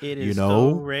wrong. It is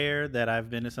so rare that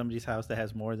I've been to somebody's house that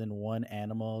has more than 1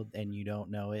 animal and you don't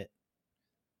know it.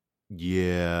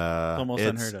 Yeah, it's almost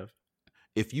unheard of.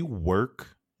 If you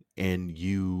work and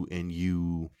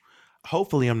you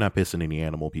hopefully I'm not pissing any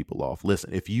animal people off.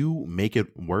 Listen, if you make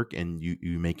it work and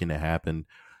you making it happen,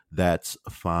 that's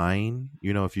fine.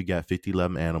 If you got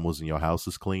 50-11 animals and your house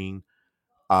is clean,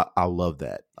 I love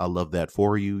that. I love that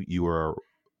for you. You are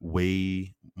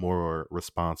way more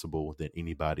responsible than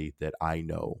anybody that I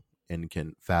know and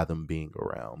can fathom being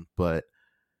around. But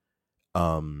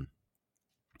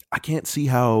I can't see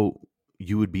how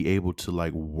you would be able to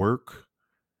like work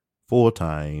full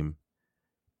time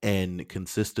and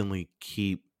consistently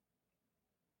keep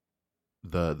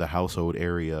the household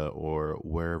area or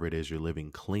wherever it is you're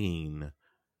living clean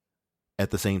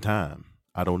at the same time.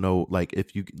 I don't know, like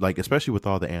if you like, especially with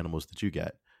all the animals that you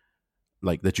got,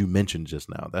 like that you mentioned just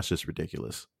now, that's just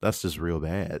ridiculous. That's just real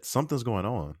bad. Something's going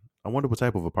on. I wonder what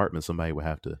type of apartment somebody would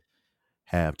have to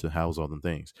house all them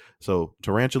things. So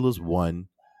tarantulas, 1,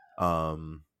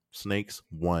 snakes,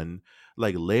 1,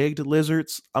 like legged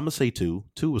lizards, I'm gonna say 2.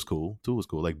 2 was cool.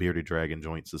 Like bearded dragon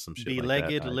joints or some shit.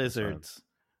 Be-legged lizards.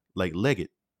 Like legged.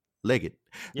 Yes.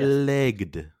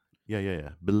 Legged.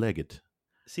 Yeah. Be-legged.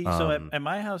 See, so at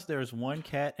my house, there's 1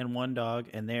 cat and 1 dog,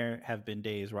 and there have been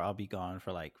days where I'll be gone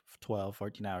for like 12,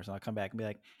 14 hours, and I'll come back and be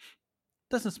like,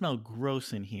 doesn't smell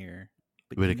gross in here.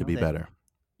 But it could be better.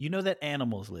 You know that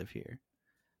animals live here.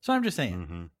 So I'm just saying.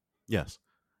 Mm-hmm. Yes.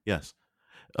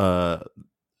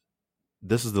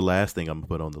 This is the last thing I'm going to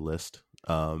put on the list,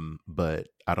 but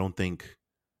I don't think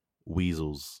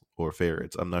weasels or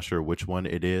ferrets, I'm not sure which one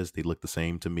it is. They look the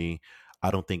same to me.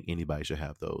 I don't think anybody should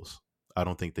have those. I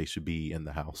don't think they should be in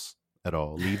the house. at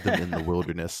all. Leave them in the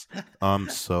wilderness. I'm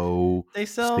so They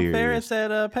sell serious. ferrets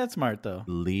at PetSmart though.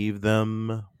 Leave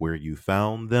them where you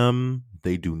found them.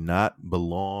 They do not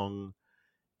belong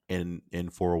in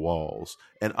four walls.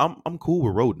 And I'm cool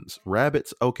with rodents.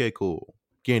 Rabbits, okay, cool.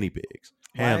 Guinea pigs,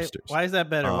 hamsters. Why is that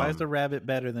better? Why is the rabbit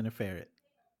better than a ferret?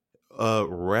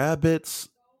 Rabbits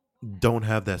don't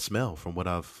have that smell from what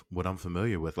I'm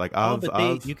familiar with. Like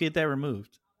you get that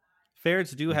removed.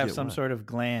 Ferrets do have some what? sort of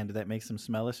gland that makes them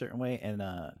smell a certain way, and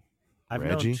I've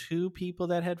Reggie? known 2 people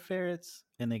that had ferrets,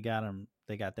 and they got them.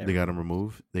 They got that. They got them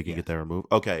removed. They can get that removed.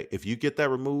 Okay, if you get that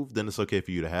removed, then it's okay for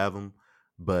you to have them.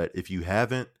 But if you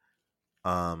haven't,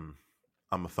 I'm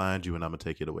gonna find you and I'm gonna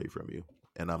take it away from you.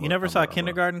 And you never saw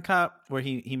Kindergarten Cop where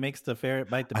he makes the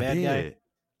ferret bite the bad guy?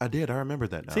 I did. I remember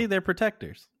that now. See, they're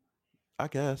protectors. I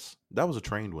guess that was a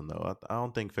trained one though. I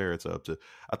don't think ferrets are up to.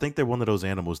 I think they're one of those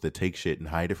animals that take shit and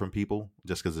hide it from people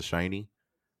just because it's shiny.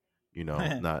 You know,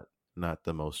 not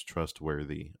the most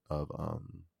trustworthy of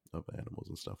animals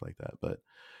and stuff like that. But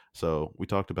so we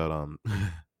talked about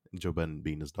Joe Budden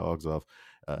beating his dogs off.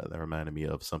 That reminded me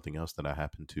of something else that I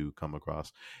happened to come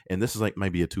across, and this is like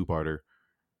maybe a 2-parter.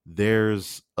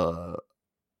 There's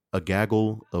a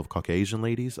gaggle of Caucasian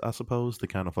ladies, I suppose, that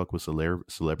kind of fuck with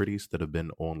celebrities that have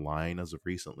been online as of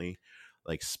recently,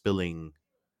 like spilling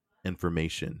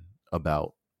information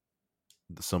about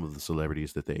some of the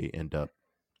celebrities that they end up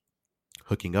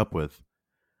hooking up with.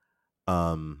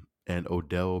 And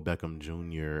Odell Beckham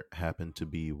Jr. happened to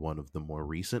be one of the more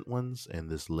recent ones. And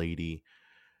this lady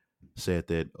said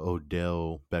that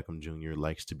Odell Beckham Jr.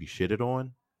 likes to be shitted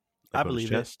on. I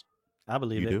believe it. I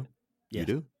believe it. You do? Yeah. You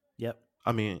do? Yep.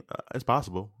 I mean, it's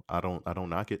possible. I don't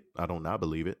knock it. I don't not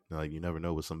believe it. Like, you never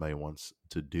know what somebody wants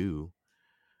to do.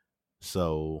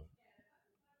 So,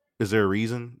 is there a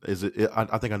reason? Is it?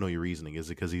 I think I know your reasoning.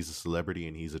 Is it because he's a celebrity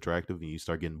and he's attractive, and you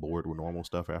start getting bored with normal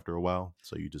stuff after a while?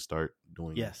 So you just start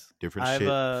doing different shit.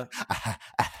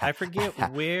 I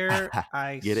forget where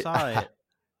I saw it.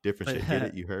 Different shit. Get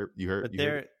it? You heard?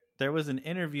 But there was an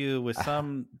interview with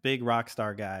some big rock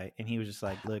star guy, and he was just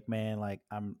like, "Look, man, like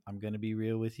I'm gonna be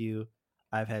real with you.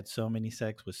 I've had so many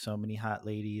sex with so many hot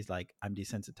ladies, like I'm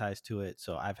desensitized to it.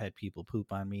 So I've had people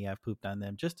poop on me. I've pooped on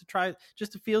them just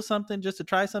to feel something, just to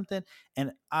try something.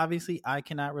 And obviously I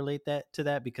cannot relate to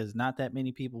that because not that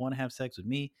many people want to have sex with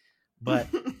me, but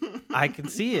I can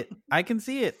see it. I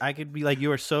could be like,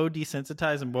 you are so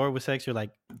desensitized and bored with sex. You're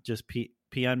like, just pee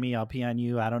on me. I'll pee on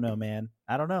you. I don't know, man.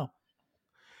 I don't know.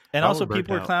 And also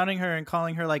people are clowning her and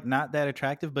calling her like not that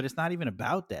attractive, but it's not even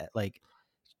about that. Like,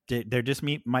 there just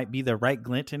might be the right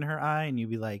glint in her eye, and you'd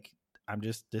be like,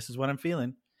 this is what I'm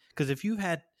feeling. Because if you've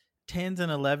had 10s and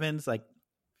 11s, like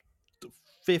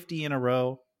 50 in a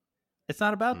row, it's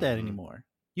not about that anymore.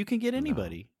 You can get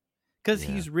anybody because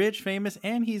he's rich, famous,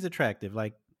 and he's attractive.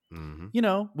 Like, you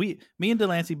know, me and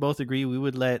Delancey both agree we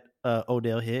would let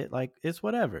Odell hit. Like, it's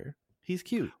whatever. He's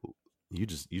cute. You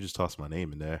just tossed my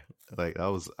name in there. Like,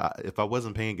 if I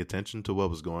wasn't paying attention to what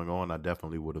was going on, I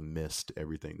definitely would have missed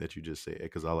everything that you just said.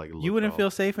 Because I like. You wouldn't feel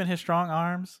safe in his strong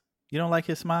arms. You don't like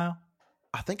his smile.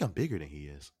 I think I'm bigger than he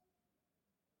is.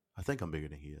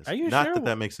 Are you Not sure?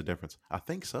 that makes a difference. I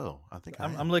think so.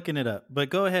 I'm looking it up. But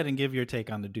go ahead and give your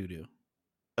take on the doo-doo.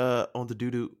 On the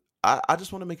doo-doo. I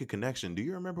just want to make a connection. Do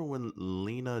you remember when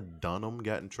Lena Dunham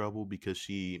got in trouble because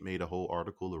she made a whole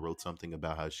article or wrote something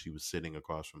about how she was sitting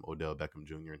across from Odell Beckham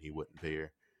Jr. and he wouldn't pay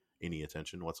her any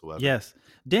attention whatsoever? Yes.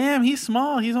 Damn, he's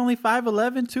small. He's only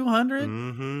 5'11",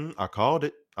 200. I called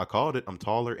it. I'm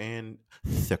taller and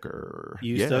thicker.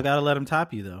 You still got to let him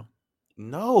top you, though.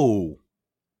 No.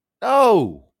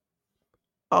 I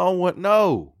don't want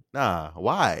no. Nah.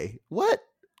 Why? What?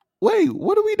 Wait,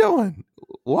 what are we doing?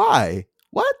 Why?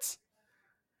 What?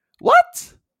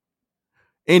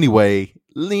 Anyway,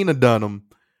 Lena Dunham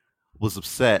was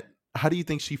upset. How do you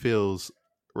think she feels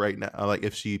right now? Like,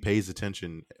 if she pays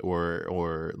attention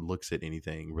or looks at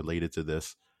anything related to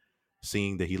this,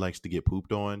 seeing that he likes to get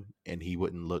pooped on and he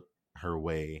wouldn't look her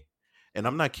way. And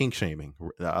I'm not kink shaming.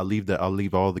 I'll leave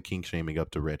all the kink shaming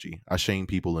up to Reggie. I shame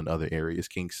people in other areas.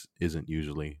 Kinks isn't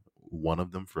usually one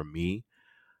of them for me.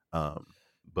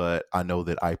 But I know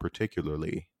that I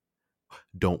particularly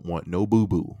don't want no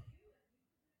boo-boo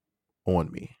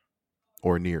on me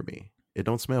or near me. It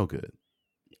don't smell good.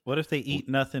 What if they eat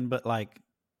nothing but like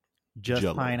just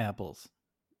Jello. Pineapples?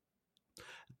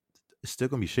 It's still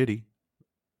gonna be shitty.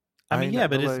 I mean,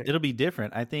 but it'll be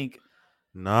different. I think.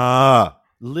 Nah.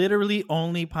 Literally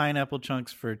only pineapple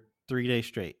chunks for 3 days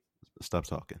straight. Stop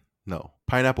talking. No.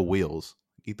 Pineapple wheels.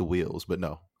 Eat the wheels, but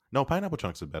no. No, pineapple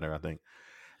chunks are better, I think.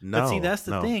 No. But see, that's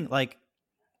the thing. Like,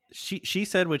 she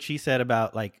said what she said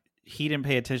about, like, he didn't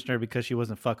pay attention to her because she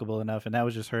wasn't fuckable enough, and that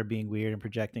was just her being weird and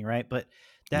projecting, right? But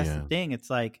that's the thing. It's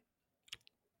like,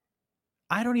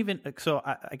 I don't even. So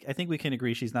I think we can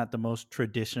agree she's not the most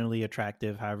traditionally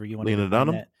attractive, however you want to define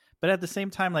that. But at the same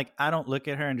time, like, I don't look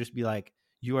at her and just be like,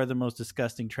 you are the most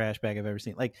disgusting trash bag I've ever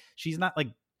seen. Like, she's not like,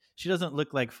 she doesn't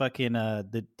look like fucking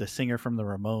the singer from the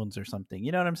Ramones or something.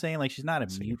 You know what I'm saying? Like, she's not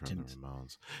a mutant.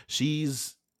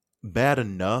 She's bad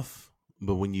enough,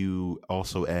 but when you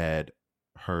also add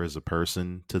her as a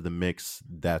person to the mix,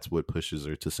 that's what pushes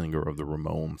her to singer of the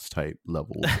Ramones type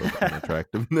level of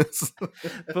unattractiveness.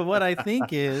 But what I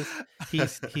think is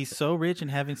he's so rich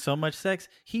and having so much sex,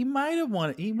 he might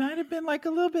have been like a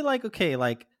little bit like, okay,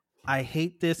 like, I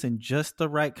hate this in just the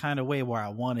right kind of way where I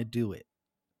want to do it.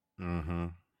 Mm-hmm.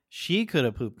 She could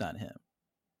have pooped on him.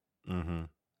 Mm-hmm.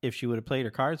 If she would have played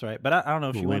her cards right. But I don't know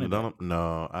if she wanted that.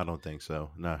 No, I don't think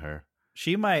so. Not her.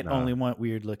 She might only want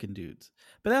weird looking dudes.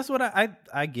 But that's what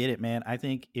I get it, man. I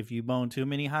think if you bone too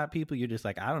many hot people, you're just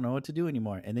like, I don't know what to do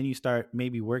anymore. And then you start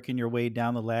maybe working your way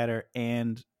down the ladder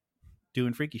and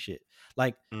doing freaky shit.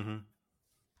 Like,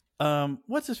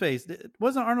 what's his face?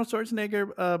 Wasn't Arnold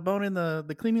Schwarzenegger boning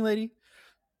the cleaning lady?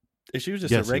 She was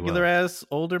just a regular ass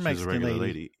older Mexican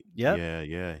lady. Yep.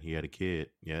 Yeah. He had a kid.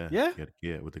 Yeah. He had a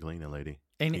kid with the cleaning lady.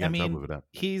 And I mean,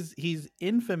 he's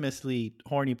infamously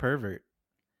horny pervert.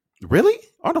 Really?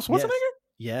 Arnold Schwarzenegger?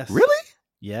 Yes. Really?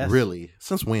 Yes. Really?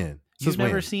 Since when? You've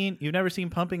never seen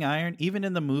Pumping Iron? Even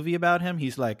in the movie about him,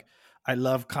 he's like, I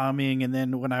love coming, and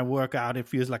then when I work out, it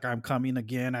feels like I'm coming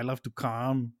again. I love to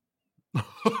come.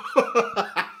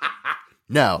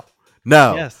 No.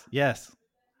 Yes.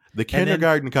 The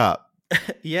kindergarten cop.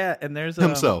 Yeah, and there's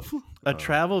himself a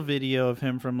travel video of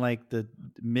him from like the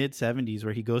mid 70s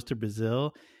where he goes to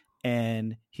Brazil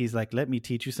and he's like, let me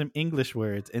teach you some English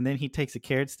words. And then he takes a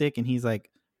carrot stick and he's like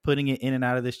putting it in and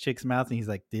out of this chick's mouth. And he's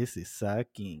like, this is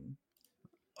sucking.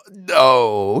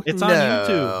 No. It's on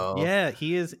YouTube. Yeah,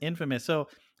 he is infamous. So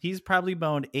he's probably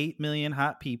boned 8 million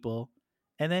hot people.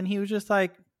 And then he was just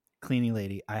like, cleaning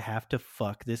lady, I have to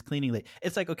fuck this cleaning lady.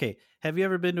 It's like, okay, have you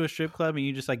ever been to a strip club and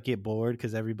you just like get bored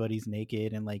because everybody's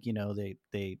naked and like, you know,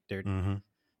 they're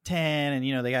 10 and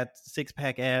you know they got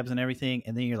 6-pack abs and everything,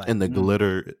 and then you're like, and the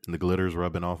glitter's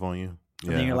rubbing off on you,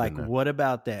 and then you're like, what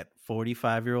about that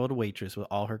 45-year-old waitress with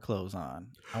all her clothes on?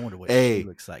 I wonder what she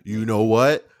looks like. You know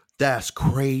what? That's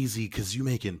crazy because you're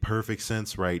making perfect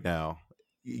sense right now.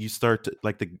 You start to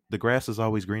like the grass is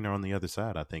always greener on the other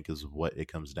side, I think is what it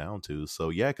comes down to. So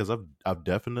yeah, because I've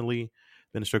definitely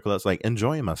been to strip clubs, like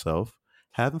enjoying myself,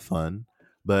 having fun,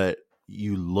 but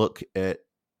you look at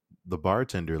the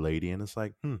bartender lady and it's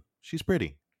like, she's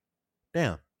pretty.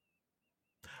 Damn.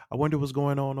 I wonder what's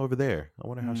going on over there. I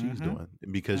wonder how she's doing,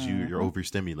 because you're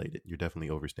overstimulated. You're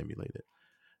definitely overstimulated.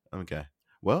 Okay.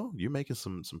 Well, you're making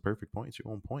some perfect points.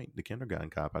 You're on point. The kindergarten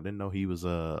cop. I didn't know he was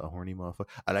a horny motherfucker.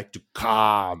 I like to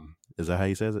come. Is that how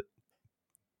he says it?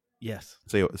 Yes.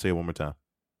 Say it one more time.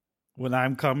 When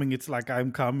I'm coming, it's like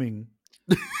I'm coming.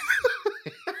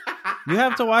 You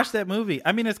have to watch that movie.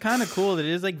 I mean, it's kind of cool. It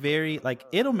is like very like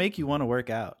it'll make you want to work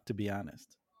out. To be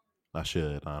honest, I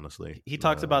should honestly. He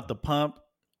talks about the pump,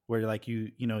 where like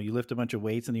you lift a bunch of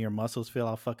weights and your muscles feel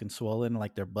all fucking swollen,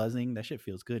 like they're buzzing. That shit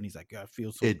feels good. And he's like, yeah, it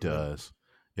feels so. It does.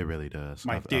 It really does.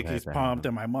 My dick is pumped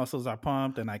and my muscles are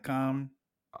pumped and I come.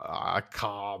 I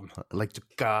come. I like to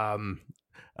come.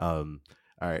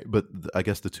 All right, but I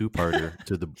guess the two-parter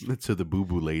to the boo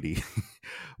boo lady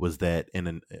was that in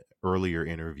an earlier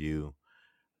interview,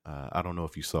 I don't know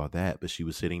if you saw that, but she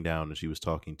was sitting down and she was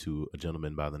talking to a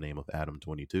gentleman by the name of Adam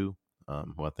 22,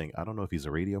 who I don't know if he's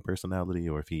a radio personality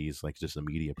or if he's like just a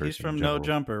media person. He's from No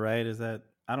Jumper, right? Is that?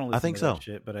 I don't listen I think to so. That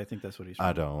shit, but I think that's what he's from.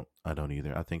 I don't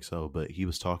either. I think so, but he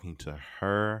was talking to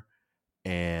her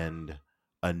and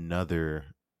another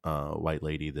white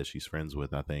lady that she's friends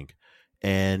with, I think,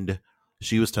 and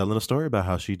she was telling a story about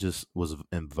how she just was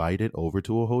invited over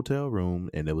to a hotel room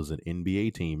and there was an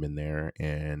NBA team in there,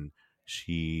 and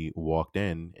she walked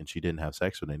in and she didn't have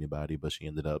sex with anybody, but she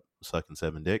ended up sucking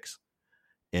 7 dicks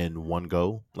in one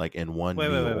go, like in one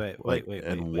meal.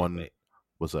 Wait.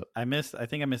 What's up? I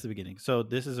think I missed the beginning. So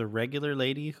this is a regular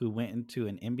lady who went into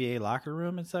an NBA locker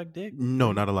room and sucked dick?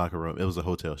 No, not a locker room. It was a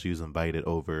hotel. She was invited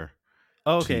over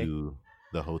to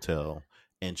the hotel,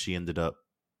 and she ended up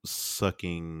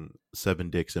sucking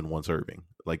 7 dicks in one serving.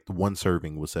 Like one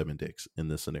serving was 7 dicks in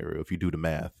this scenario. If you do the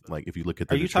math, like if you look at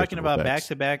the, are you talking about back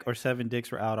to back or 7 dicks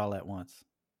were out all at once?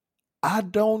 I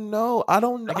don't know. I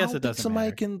guess it doesn't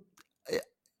matter.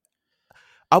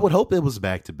 I would hope it was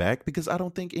back to back, because I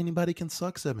don't think anybody can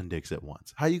suck 7 dicks at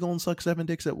once. How you gonna suck 7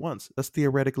 dicks at once? That's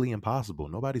theoretically impossible.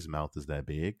 Nobody's mouth is that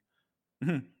big.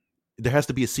 there has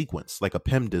to be a sequence, like a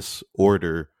PEMDAS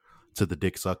order to the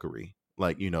dick suckery,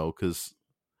 like, you know, because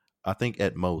I think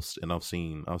at most, and I've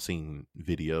seen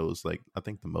videos, like I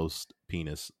think the most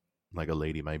penis like a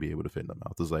lady might be able to fit in the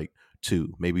mouth is like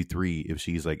 2, maybe 3 if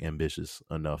she's like ambitious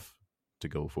enough to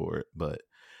go for it. But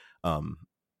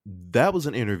that was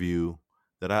an interview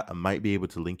that I might be able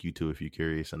to link you to if you're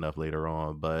curious enough later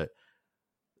on. But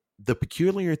the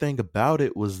peculiar thing about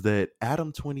it was that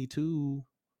Adam 22,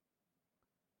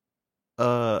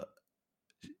 after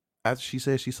she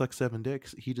said she sucked 7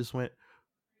 dicks, he just went,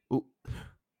 "Ooh,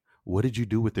 what did you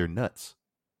do with their nuts?"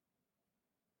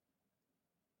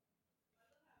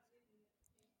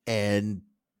 And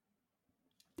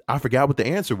I forgot what the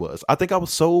answer was. I think I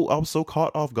was so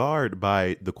caught off guard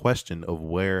by the question of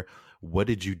what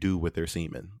did you do with their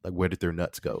semen? Like, where did their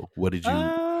nuts go? What did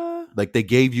you like? They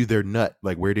gave you their nut.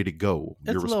 Like, where did it go?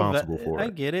 You're responsible for it. I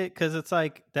get it, because it's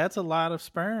like that's a lot of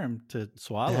sperm to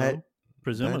swallow.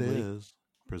 Presumably, that is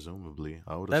presumably.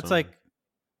 I would. That's assume. like,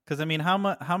 because I mean, how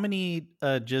many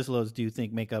Jizlos do you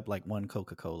think make up like one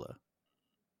Coca-Cola?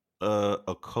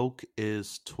 A Coke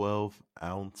is 12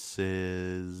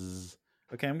 ounces.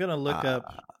 Okay, I'm gonna look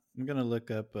up. I'm gonna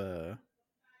look up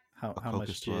how Coke much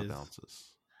is 12 jizz. ounces.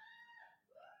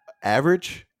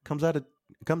 Average comes out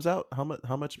how much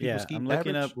people Yeah, skeet I'm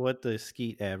looking average? up what the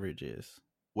skeet average is.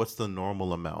 What's the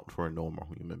normal amount for a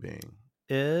normal human being?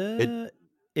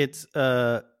 It's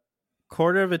a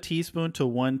quarter of a teaspoon to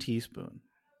 1 teaspoon.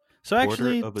 So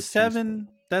actually, 7. Teaspoon.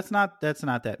 That's not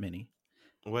that many.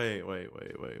 Wait.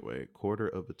 Quarter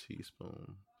of a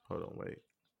teaspoon. Hold on, wait.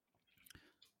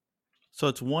 So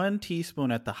it's 1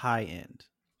 teaspoon at the high end.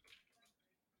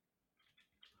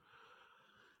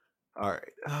 All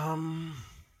right.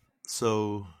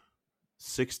 So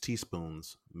 6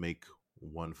 teaspoons make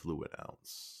 1 fluid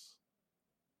ounce.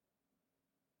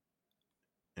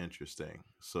 Interesting.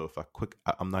 So if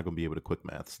I'm not gonna be able to quick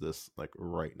maths this like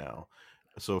right now.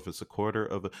 So if it's a quarter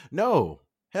of a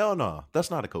hell no, that's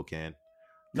not a Coke can.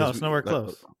 No, it's nowhere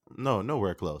close. No,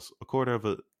 nowhere close. A quarter.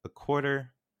 Boom,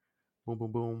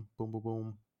 boom, boom, boom, boom,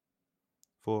 boom.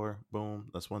 4, boom.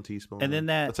 That's 1 teaspoon. And then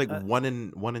that's like 1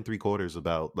 and 3/4,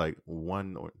 about like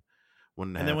 1 or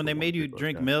 1.5. And then when they made you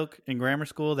drink milk in grammar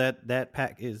school, that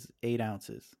pack is 8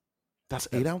 ounces. That's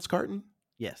 8-ounce carton?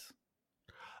 Yes.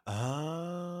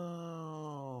 Oh,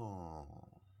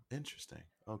 interesting.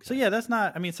 Okay. So yeah, that's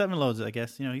not. I mean, 7 loads. I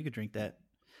guess you could drink that.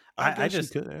 I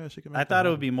just could. Yeah, she could I thought it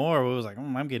would be more. It was like,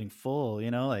 I'm getting full.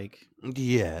 Like.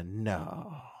 Yeah.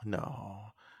 No.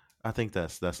 I think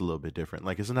that's a little bit different.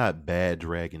 Like, it's not bad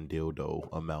dragon dildo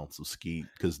amounts of skeet,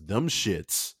 because them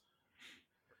shits.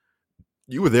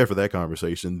 You were there for that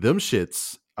conversation. Them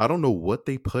shits. I don't know what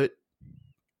they put.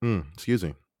 Excuse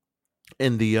me.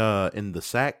 In the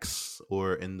sacks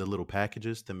or in the little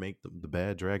packages to make the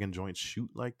bad dragon joints shoot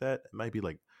like that. It might be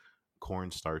like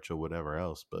cornstarch or whatever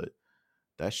else, but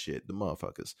that shit, the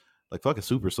motherfuckers, like fucking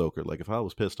super soaker. Like, if I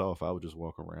was pissed off, I would just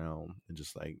walk around and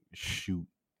just like shoot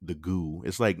the goo.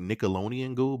 It's like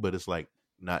Nickelodeon goo, but it's like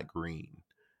not green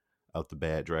out the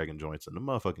bad dragon joints, and the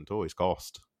motherfucking toys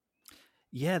cost.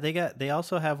 Yeah, they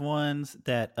also have ones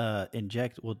that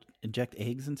inject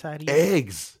eggs inside of you.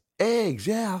 Eggs,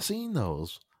 yeah, I've seen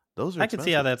those. Those are. I can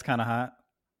see how that's kind of hot.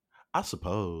 I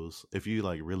suppose if you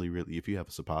like really, if you have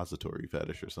a suppository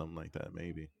fetish or something like that,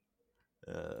 maybe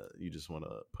you just want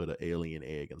to put an alien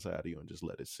egg inside of you and just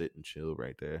let it sit and chill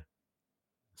right there.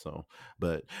 So,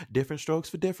 but different strokes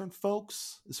for different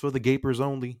folks. It's for the gapers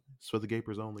only.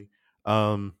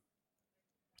 Let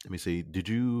me see. Did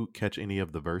you catch any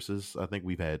of the verses? I think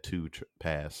we've had 2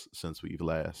 pass since we've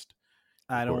last.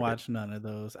 I don't watch none of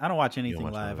those. I don't watch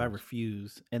anything live. I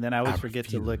refuse. And then I always forget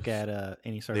to look at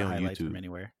any sort of highlights from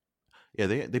anywhere. Yeah,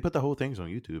 they put the whole things on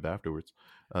YouTube afterwards.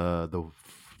 The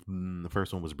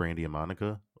first one was Brandy and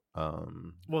Monica.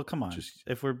 Well, come on.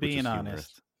 If we're being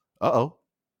honest. Uh-oh.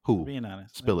 Who? Being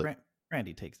honest. Spill it.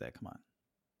 Brandy takes that. Come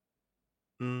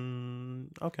on.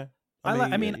 Okay.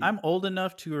 I mean, I'm old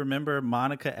enough to remember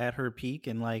Monica at her peak,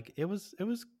 and like it was,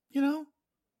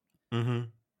 Mm-hmm.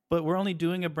 But we're only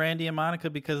doing a Brandy and Monica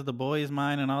because of The Boy Is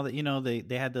Mine and all that.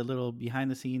 They had the little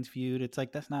behind the scenes feud. It's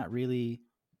like that's not really.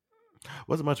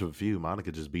 Wasn't much of a feud.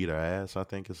 Monica just beat her ass, I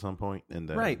think, at some point, and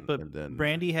then then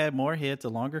Brandy had more hits, a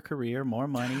longer career, more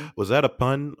money. Was that a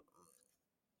pun?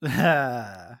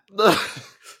 I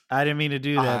didn't mean to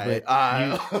do that,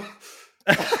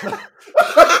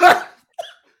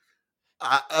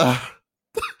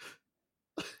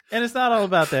 and it's not all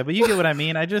about that, but you get what I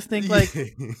mean. I just think like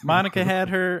Monica had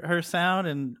her sound,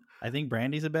 and I think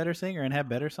Brandy's a better singer and have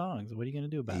better songs. What are you going to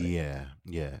do about it?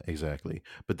 Yeah, exactly.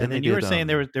 But And then then you were saying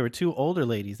there were two older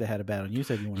ladies that had a battle. And you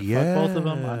said you want to fuck both of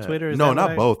them on Twitter. Is no, that not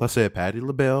right? both. I said Patti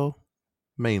LaBelle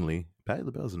mainly. Patti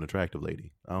LaBelle's an attractive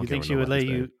lady. I don't You care think what she would nobody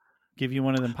let you says. give you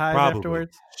one of them pies Probably.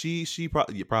 afterwards? She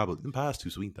probably. Them pies too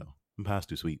sweet though. Them pies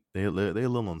too sweet. They're a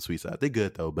little on the sweet side. They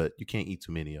good though, but you can't eat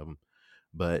too many of them.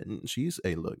 But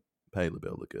look, Patti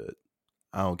LaBelle look good.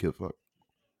 I don't give a fuck.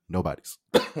 Nobody's.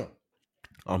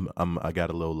 I got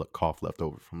a little cough left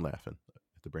over from laughing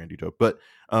at the Brandy joke, but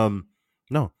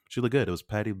no, she looked good. It was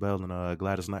Patti LaBelle and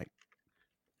Gladys Knight,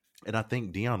 and I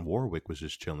think Dionne Warwick was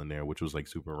just chilling there, which was like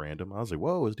super random. I was like,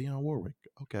 "Whoa, it's Dionne Warwick."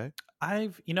 Okay,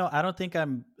 I don't think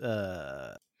I'm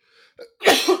or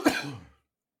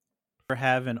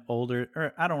have an older,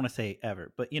 or I don't want to say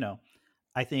ever, but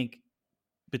I think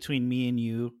between me and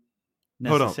you,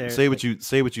 hold on. Say what you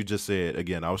just said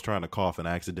again. I was trying to cough and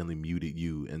I accidentally muted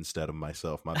you instead of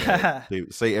myself. My bad.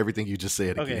 Say everything you just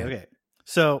said again. Okay.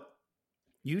 So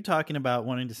you talking about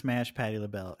wanting to smash Patti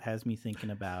LaBelle has me thinking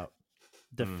about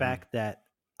the fact that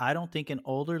I don't think an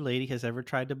older lady has ever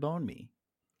tried to bone me.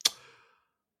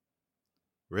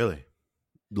 Really?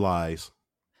 Lies.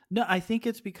 No, I think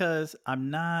it's because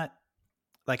I'm not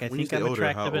like I think I'm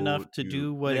attractive enough to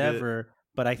do whatever.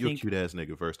 Nigga, but I you're think a cute ass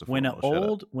nigga. First of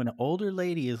all, when an older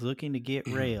lady is looking to get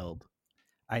railed,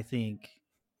 I think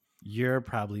you're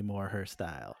probably more her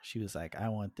style. She was like, I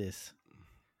want this.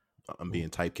 I'm being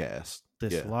typecast.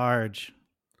 This large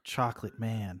chocolate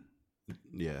man.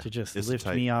 Yeah. To just lift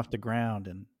me off the ground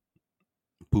and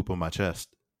poop on my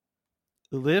chest.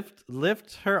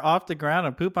 Lift her off the ground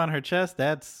and poop on her chest.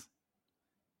 I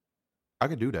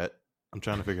could do that. I'm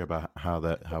trying to figure out how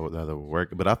that would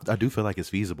work, but I do feel like it's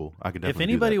feasible. I could definitely. If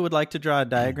anybody would like to draw a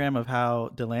diagram of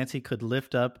how Delancey could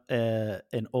lift up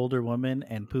an older woman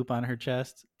and poop on her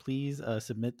chest, please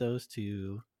submit those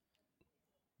to.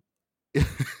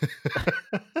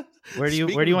 Where do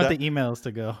you want the emails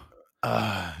to go?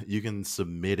 You can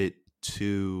submit it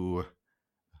to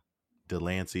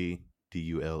Delancey,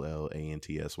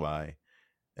 DULLANTSY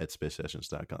at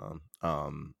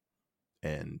spitsessions.com.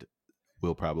 And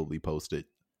we'll probably post it.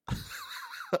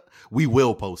 We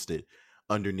will post it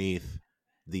underneath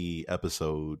the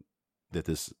episode that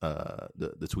this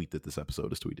the tweet that this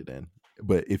episode is tweeted in.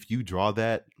 But if you draw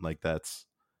that, like that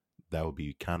would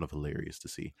be kind of hilarious to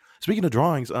see. Speaking of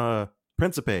drawings,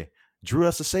 Principe drew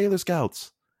us the Sailor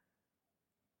Scouts.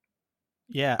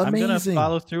 Yeah, amazing. I'm gonna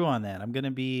follow through on that. I'm gonna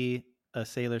be a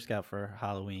Sailor Scout for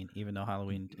Halloween, even though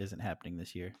Halloween isn't happening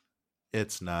this year.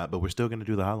 It's not, but we're still gonna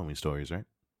do the Halloween stories, right?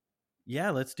 Yeah,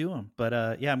 let's do them.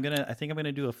 But yeah, I think I'm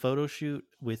gonna do a photo shoot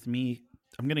with me.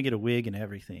 I'm gonna get a wig and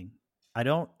everything.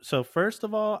 So first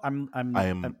of all, I'm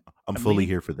fully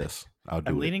here for this.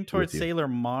 I'm leaning towards Sailor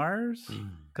Mars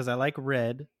because I like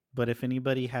red. But if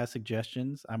anybody has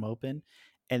suggestions, I'm open.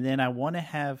 And then I want to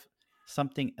have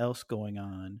something else going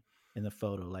on in the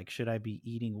photo. Like, should I be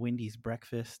eating Wendy's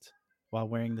breakfast while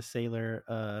wearing the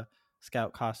Sailor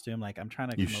Scout costume? Like, I'm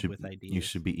trying to come up with ideas. You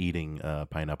should be eating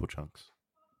pineapple chunks.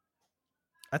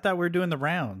 I thought we were doing the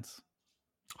rounds.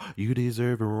 You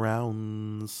deserve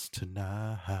rounds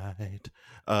tonight.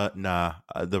 Nah,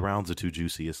 the rounds are too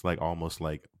juicy. It's like almost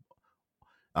like,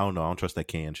 I don't know. I don't trust that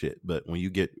canned shit. But when you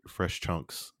get fresh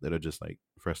chunks that are just like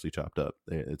freshly chopped up,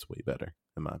 it's way better,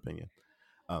 in my opinion.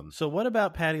 So what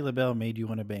about Patti LaBelle made you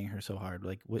want to bang her so hard?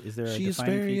 Like, is there a she's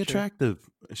defining very feature? Attractive.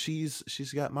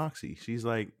 She's got moxie. She's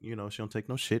like, she don't take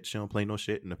no shit. She don't play no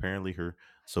shit. And apparently her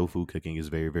soul food cooking is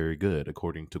very, very good,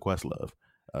 according to Questlove.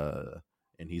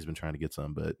 And he's been trying to get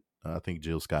some, but I think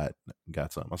Jill Scott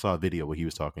got some. I saw a video where he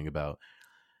was talking about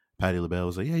Patti LaBelle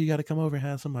was like, yeah, you got to come over and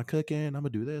have some of my cooking. I'm going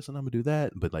to do this and I'm going to do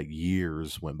that. But like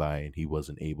years went by and he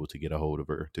wasn't able to get a hold of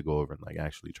her to go over and like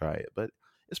actually try it. But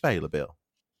it's Patti LaBelle.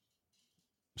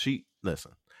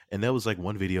 Listen. And there was like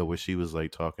one video where she was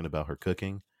like talking about her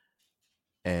cooking.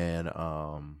 And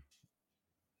that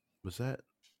was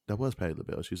Patti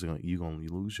LaBelle. She was like, you going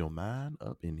to lose your mind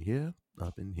up in here.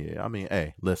 I mean,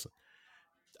 hey, listen.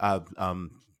 Ain't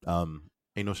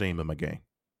no shame in my game.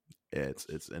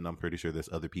 It's and I'm pretty sure there's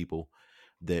other people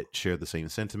that share the same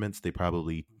sentiments. They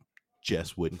probably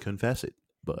just wouldn't confess it,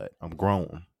 but I'm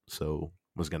grown, so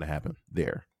what's gonna happen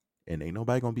there? And ain't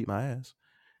nobody gonna beat my ass,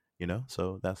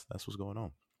 So that's what's going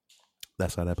on.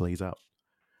 That's how that plays out.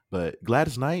 But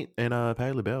Gladys Knight and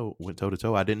Patti LaBelle went toe to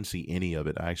toe. I didn't see any of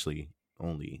it. I actually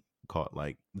only caught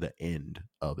like the end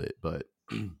of it, but.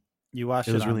 You watched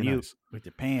it on really mute nice. With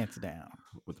your pants down.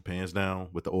 With the pants down,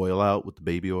 with the oil out, with the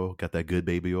baby oil. Got that good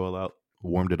baby oil out.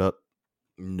 Warmed it up.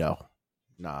 No.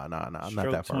 Nah. I'm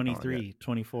not that far. 23,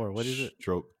 24. What is it?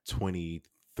 Stroke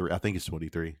 23. I think it's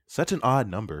 23. Such an odd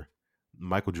number.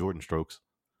 Michael Jordan strokes.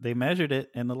 They measured it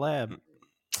in the lab.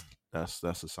 That's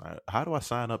a sign. How do I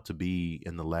sign up to be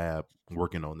in the lab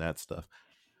working on that stuff?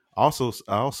 I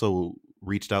also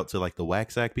reached out to like the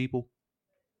Waxack people.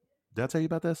 Did I tell you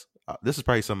about this? This is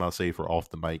probably something I'll say for off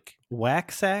the mic.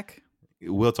 Waxack?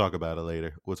 We'll talk about it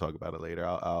later.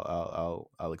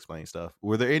 I'll explain stuff.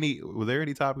 Were there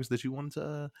any topics that you wanted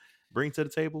to bring to the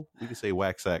table? We could say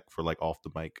Waxack for like off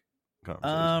the mic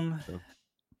conversation.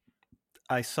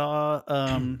 I saw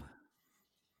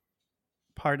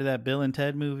part of that Bill and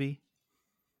Ted movie.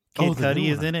 Kid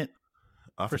Cudi is in it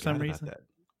for some reason. That.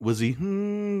 Was he?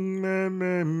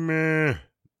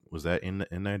 Was that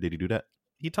in there? Did he do that?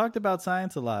 He talked about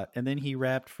science a lot, and then he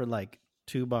rapped for like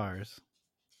 2 bars.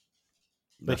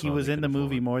 But he was in the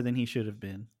movie more than he should have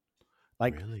been.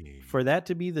 Like, really? For that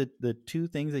to be the 2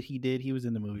 things that he did, he was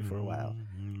in the movie for a while.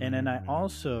 And then I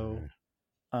also,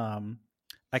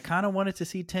 I kind of wanted to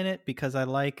see Tenet because I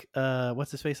like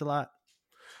what's his face a lot.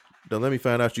 Don't let me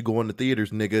find out you go in the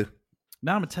theaters, nigga.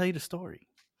 Now I'm gonna tell you the story.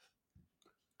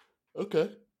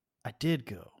 Okay. I did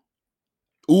go.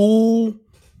 Ooh.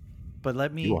 But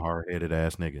let me. You a hard-headed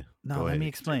ass nigga. No, let me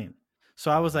explain. So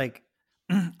I was like,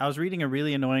 I was reading a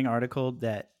really annoying article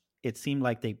that it seemed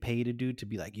like they paid a dude to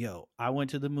be like, yo, I went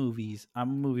to the movies. I'm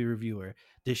a movie reviewer.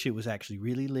 This shit was actually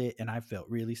really lit and I felt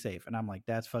really safe. And I'm like,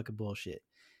 that's fucking bullshit.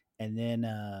 And then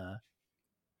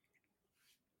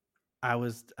I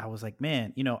was like,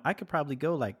 man, you know, I could probably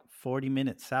go like 40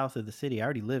 minutes south of the city. I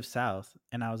already live south.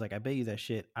 And I was like, I bet you that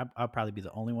shit, I'll probably be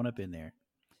the only one up in there.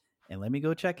 And let me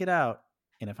go check it out.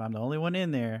 And if I'm the only one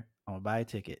in there, I'm going to buy a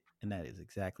ticket. And that is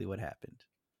exactly what happened.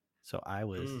 So I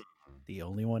was the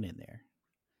only one in there.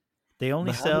 They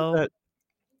only sell up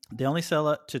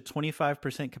to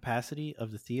 25% capacity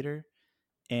of the theater.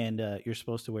 And you're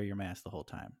supposed to wear your mask the whole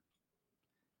time.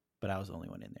 But I was the only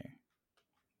one in there.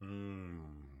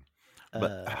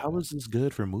 But how is this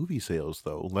good for movie sales,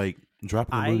 though? Like,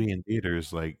 dropping a movie in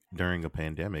theaters, like, during a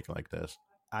pandemic like this.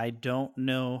 I don't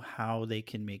know how they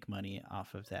can make money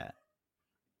off of that.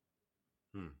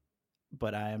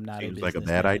 But I am not. Seems like a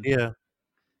bad idea.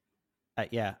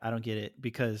 Yeah, I don't get it.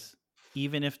 Because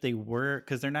even if they were,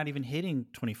 because they're not even hitting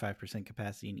 25%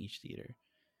 capacity in each theater.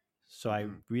 So I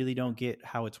really don't get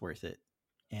how it's worth it.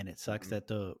 And it sucks that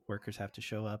the workers have to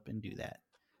show up and do that.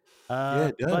 Yeah,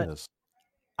 it does.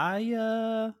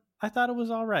 I thought it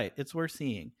was all right. It's worth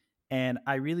seeing. And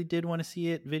I really did want to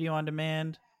see it video on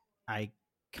demand. I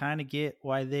kind of get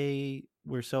why they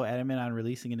were so adamant on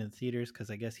releasing it in theaters, because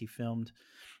I guess he filmed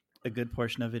a good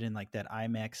portion of it in like that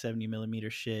IMAX 70 millimeter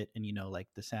shit. And, you know, like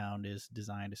the sound is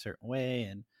designed a certain way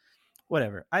and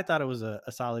whatever. I thought it was a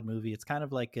solid movie. It's kind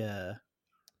of like a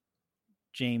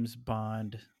James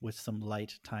Bond with some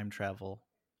light time travel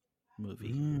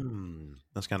movie.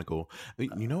 That's kind of cool.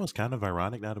 You know, it's kind of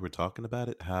ironic now that we're talking about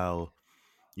it, how,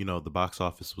 you know, the box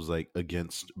office was like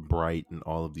against Bright and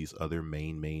all of these other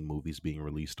main movies being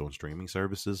released on streaming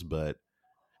services, but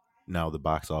now the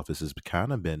box office has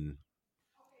kind of been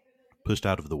pushed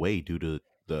out of the way due to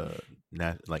the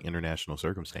international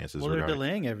circumstances. Well, they're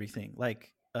delaying everything.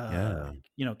 Like, you know,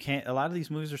 a lot of these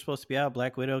movies are supposed to be out.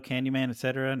 Black Widow, Candyman,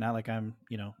 etc. Not like I'm,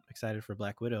 you know, excited for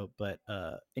Black Widow, but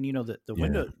and you know the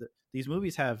window. These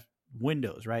movies have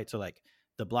windows, right? So like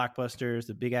the blockbusters,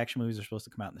 the big action movies are supposed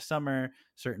to come out in the summer.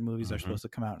 Certain movies are supposed to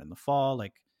come out in the fall.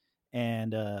 Like,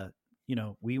 and you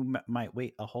know, we might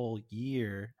wait a whole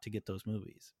year to get those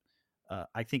movies.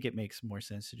 I think it makes more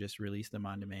sense to just release them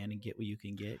on demand and get what you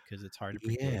can get, because it's hard to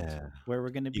predict where we're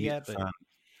going to be at. But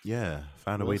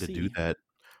find a way to do that.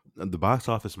 The box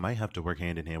office might have to work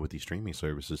hand in hand with these streaming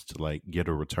services to like get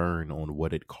a return on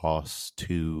what it costs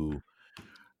to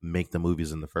make the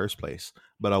movies in the first place.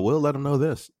 But I will let them know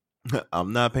this: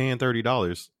 I'm not paying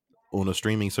 $30 on a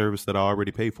streaming service that I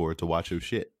already pay for to watch your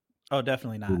shit. Oh,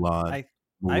 definitely not. Mulan.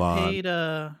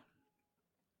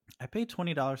 I paid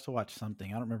 $20 to watch something.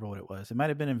 I don't remember what it was. It might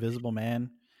have been Invisible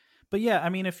Man. But yeah, I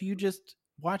mean, if you just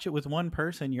watch it with one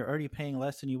person, you're already paying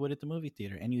less than you would at the movie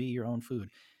theater, and you eat your own food.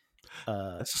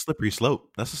 That's a slippery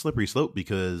slope.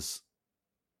 Because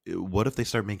what if they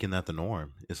start making that the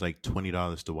norm? It's like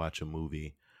 $20 to watch a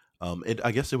movie.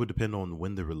 I guess it would depend on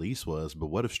when the release was, but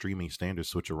what if streaming standards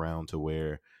switch around to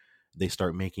where they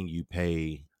start making you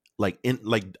pay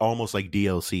almost like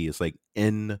DLC? It's like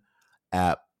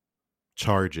in-app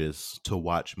charges to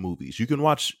watch movies. You can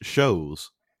watch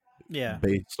shows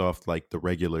based off like the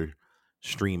regular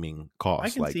streaming cost. I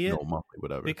can see it monthly,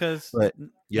 whatever. Because Netflix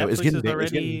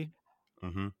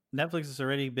is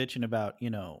already bitching about, you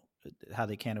know, how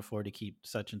they can't afford to keep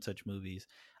such and such movies.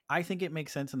 I think it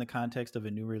makes sense in the context of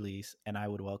a new release, and I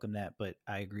would welcome that. But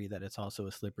I agree that it's also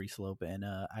a slippery slope, and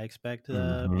I expect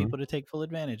Mhm. people to take full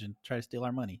advantage and try to steal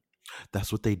our money.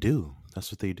 That's what they do.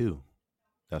 That's what they do.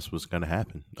 That's what's gonna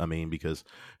happen. I mean, because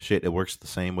shit, it works the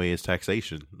same way as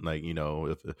taxation. Like,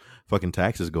 if fucking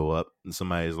taxes go up and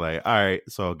somebody's like, all right,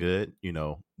 it's all good,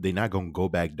 they're not gonna go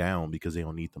back down because they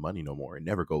don't need the money no more. It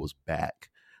never goes back.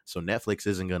 So Netflix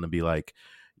isn't gonna be like,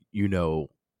 you know,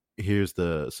 here's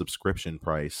the subscription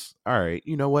price. All right,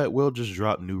 you know what? We'll just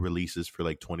drop new releases for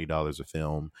like $20 a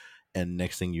film, and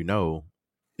next thing you know,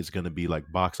 it's going to be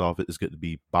like box office. It's going to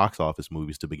be box office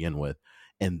movies to begin with,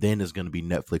 and then it's going to be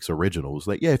Netflix originals.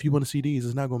 Like, yeah, if you want to see these,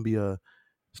 it's not going to be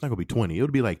it's not going to be 20.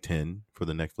 It'll be like 10 for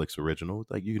the Netflix original.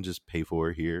 Like, you can just pay for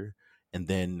it here, and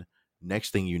then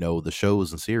next thing you know, the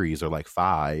shows and series are like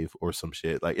 5 or some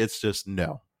shit. Like, it's just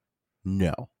no.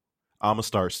 I'm gonna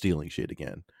start stealing shit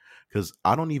again because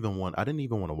I didn't even want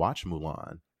to watch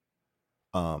Mulan.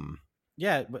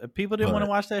 Yeah, but people didn't want to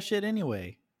But watch that shit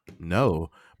anyway. no,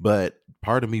 but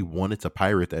part of me wanted to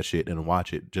pirate that shit and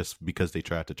watch it just because they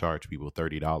tried to charge people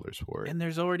 $30 for it. And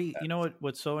there's already, you know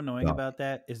what's so annoying No. about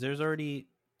that is there's already,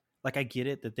 like, I get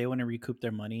it that they want to recoup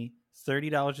their money.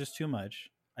 $30 is too much.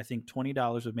 I think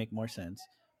 $20 would make more sense.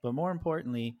 But more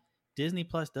importantly, Disney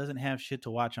Plus doesn't have shit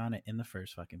to watch on it in the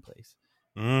first fucking place.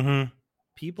 Mm-hmm.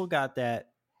 People got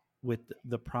that with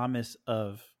the promise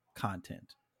of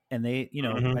content. And they,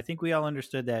 Mhm. I think we all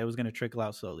understood that it was going to trickle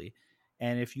out slowly.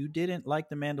 And if you didn't like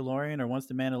The Mandalorian, or once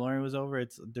The Mandalorian was over,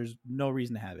 there's no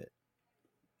reason to have it.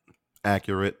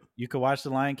 Accurate. You could watch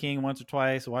The Lion King once or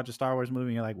twice, watch a Star Wars movie,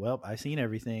 and you're like, well, I've seen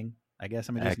everything. I guess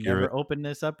I'm going to just Accurate. never open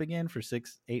this up again for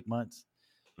 6-8 months.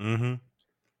 Mm-hmm.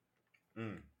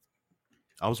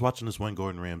 I was watching this one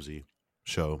Gordon Ramsay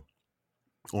show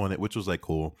on it, which was like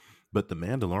cool. But The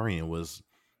Mandalorian was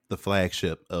the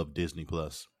flagship of Disney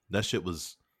Plus. That shit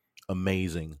was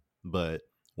amazing. But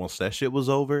once that shit was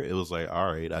over, it was like,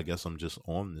 all right, I guess I'm just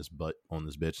on this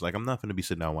bitch. Like, I'm not gonna be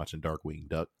sitting down watching Darkwing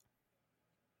Duck.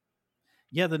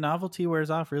 Yeah, the novelty wears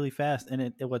off really fast.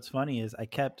 And what's funny is I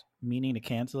kept meaning to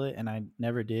cancel it, and I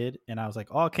never did. And I was like,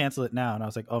 oh, I'll cancel it now. And I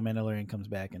was like, oh, Mandalorian comes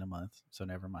back in a month, so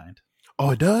never mind.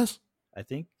 Oh, it does? I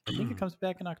think it comes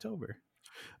back in October.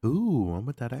 Ooh, I'm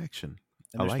with that action.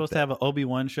 And they're supposed to have an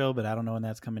Obi-Wan show, but I don't know when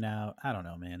that's coming out. I don't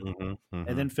know, man.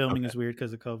 And then filming is weird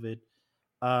because of COVID.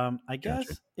 I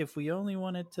guess if we only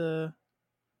wanted to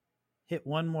hit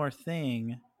one more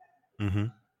thing. Mm-hmm.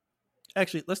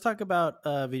 Actually, let's talk about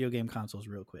video game consoles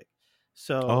real quick.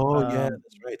 So, yeah,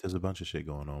 that's right. There's a bunch of shit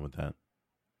going on with that.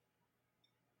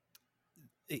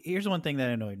 Here's one thing that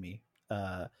annoyed me.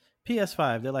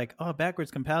 PS5, they're like, oh,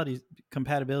 backwards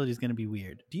compatibility is going to be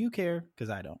weird. Do you care? Because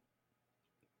I don't.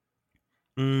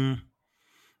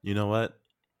 You know what?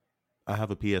 I have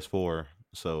a PS4,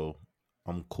 so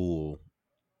I'm cool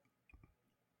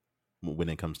when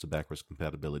it comes to backwards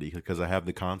compatibility because I have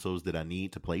the consoles that I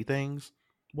need to play things.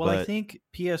 Well, I think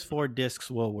PS4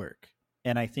 discs will work,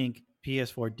 and I think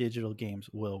PS4 digital games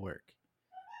will work.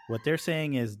 What they're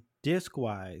saying is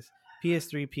disc-wise,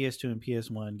 PS3, PS2, and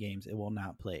PS1 games, it will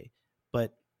not play.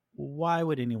 But why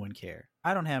would anyone care?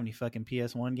 I don't have any fucking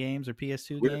PS1 games or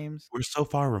PS2 games. We're so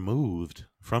far removed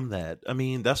from that. I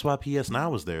mean, that's why PS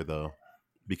Now is there, though,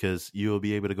 because you'll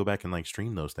be able to go back and like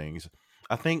stream those things.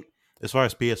 I think as far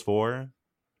as PS4,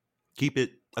 keep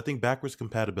it. I think backwards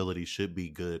compatibility should be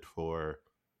good for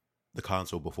the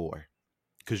console before,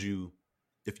 because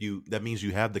that means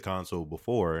you have the console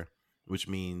before, which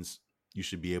means you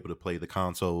should be able to play the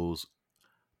consoles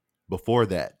before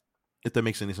that. If that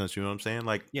makes any sense, you know what I'm saying?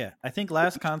 Like, yeah, I think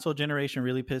last console generation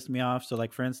really pissed me off. So,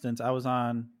 like, for instance, I was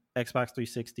on Xbox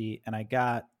 360 and I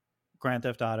got Grand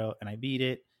Theft Auto and I beat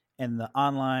it, and the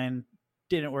online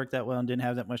didn't work that well and didn't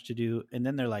have that much to do. And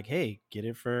then they're like, hey, get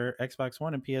it for Xbox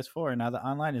One and PS4, and now the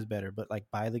online is better, but like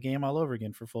buy the game all over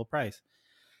again for full price.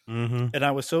 Mm-hmm. And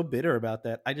I was so bitter about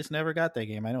that. I just never got that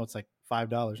game. I know it's like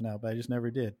 $5 now, but I just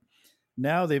never did.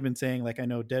 Now they've been saying, like, I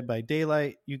know Dead by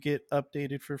Daylight, you get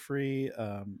updated for free.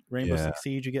 Rainbow Six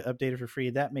Siege, you get updated for free.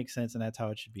 That makes sense, and that's how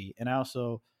it should be. And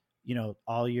also,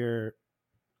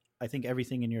 I think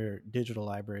everything in your digital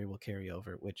library will carry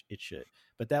over, which it should.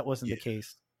 But that wasn't the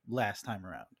case last time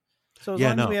around. So as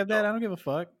long as we have that, I don't give a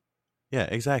fuck. Yeah,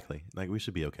 exactly. Like, we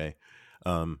should be okay.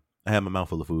 I had my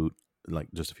mouthful of food like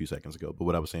just a few seconds ago, but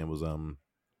what I was saying was,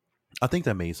 I think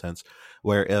that made sense.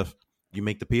 Where if you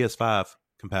make the PS5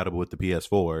 compatible with the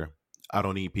PS4, I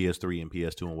don't need PS3 and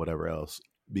PS2 and whatever else,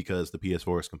 because the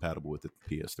PS4 is compatible with the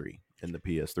PS3 and the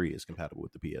PS3 is compatible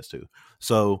with the PS2.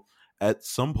 So at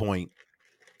some point,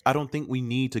 I don't think we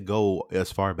need to go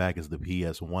as far back as the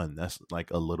PS1. That's like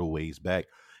a little ways back.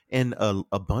 And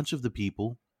a bunch of the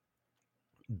people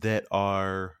that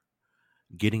are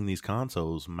getting these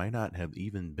consoles might not have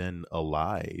even been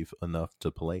alive enough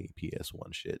to play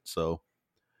PS1 shit. So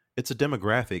it's a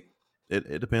demographic.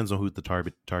 It depends on who the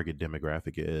target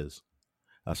demographic is,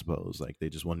 I suppose. Like they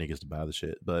just want niggas to buy the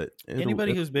shit. But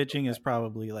anybody who's bitching is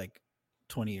probably like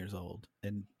 20 years old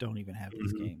and don't even have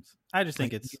these games. I just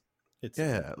think like, it's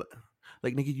yeah,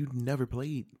 like nigga, you never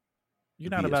played.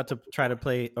 You're not about to try to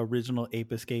play original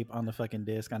Ape Escape on the fucking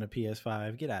disc on a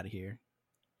PS5. Get out of here.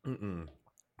 Mm-mm.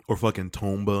 Or fucking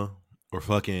Tomba, or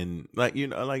fucking like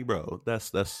like bro,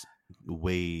 that's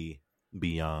way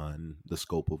beyond the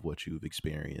scope of what you've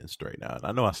experienced right now. And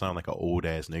I know I sound like an old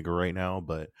ass nigga right now,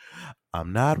 but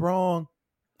I'm not wrong.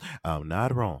 I'm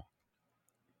not wrong.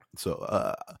 So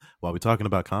while we're talking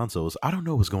about consoles, I don't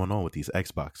know what's going on with these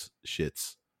Xbox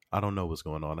shits. I don't know what's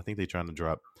going on. I think they're trying to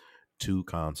drop 2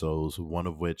 consoles, one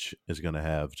of which is going to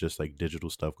have just like digital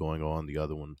stuff going on. The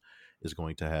other one is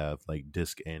going to have like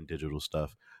disc and digital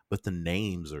stuff. But the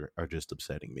names are just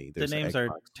upsetting me. The names are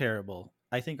terrible.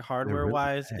 I think hardware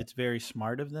wise, it's very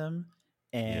smart of them.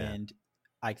 And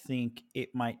I think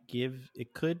it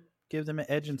could give them an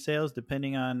edge in sales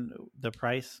depending on the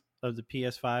price of the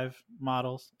PS5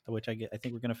 models, which I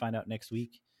think we're going to find out next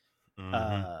week.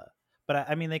 But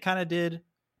I mean, they kind of did.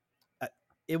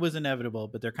 It was inevitable,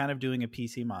 but they're kind of doing a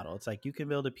PC model. It's like you can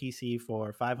build a PC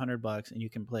for $500 and you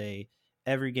can play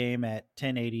every game at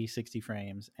 1080, 60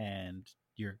 frames, and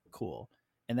you're cool.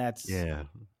 And that's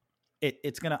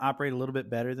it's going to operate a little bit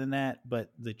better than that.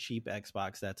 But the cheap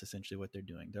Xbox, that's essentially what they're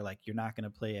doing. They're like, you're not going to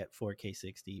play at 4K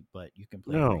 60, but you can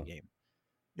play every game.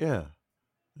 Yeah.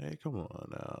 Hey, come on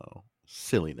now.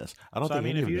 Silliness. I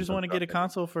mean, if you just want to get a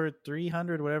console for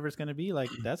 $300, whatever it's going to be, like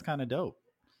that's kind of dope.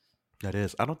 That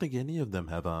is. I don't think any of them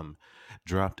have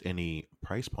dropped any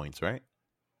price points, right?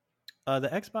 The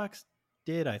Xbox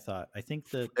did, I thought. I think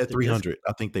at 300.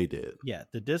 I think they did. Yeah,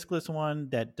 the discless one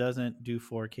that doesn't do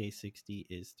 4K 60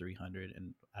 is 300,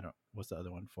 and what's the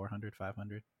other one? 400,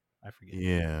 500? I forget.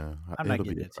 Yeah, I'm not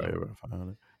getting it. Around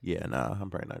 500. Yeah, nah, I'm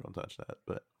probably not gonna touch that.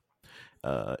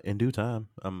 But in due time,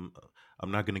 I'm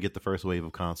not gonna get the first wave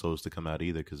of consoles to come out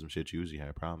either because some shit usually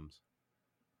have problems.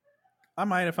 I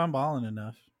might if I'm balling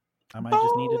enough. I might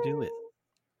just need to do it.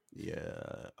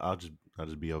 Yeah, I'll just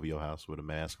be over your house with a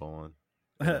mask on.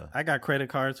 I got credit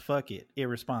cards. Fuck it.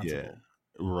 Irresponsible. Yeah,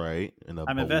 right.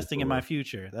 I'm investing in my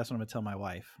future. That's what I'm going to tell my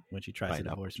wife when she tries to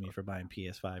divorce me for buying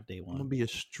PS5 day one. I'm going to be a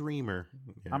streamer.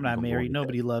 Yeah, I'm not married.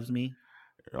 Nobody loves me.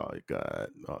 Oh, God.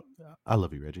 Oh, I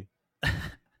love you, Reggie.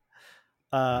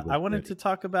 I wanted to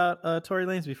talk about Tory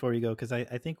Lanez before you go because I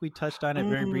think we touched on it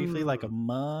very briefly like a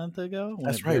month ago.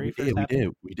 That's right. We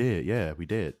did. Yeah, we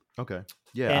did. Okay.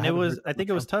 Yeah. And I think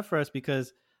it was tough for us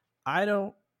because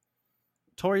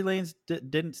Tory Lanez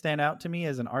didn't stand out to me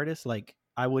as an artist. Like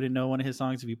I wouldn't know one of his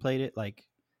songs if he played it. Like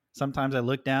sometimes I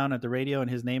look down at the radio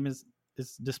and his name is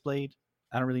displayed.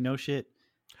 I don't really know shit.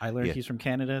 I learned he's from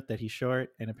Canada, that he's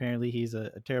short, and apparently he's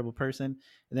a terrible person.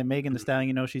 And then Megan Thee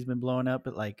Stallion, she's been blowing up,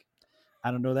 but like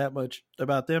I don't know that much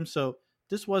about them. So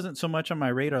this wasn't so much on my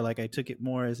radar. Like I took it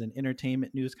more as an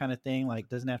entertainment news kind of thing. Like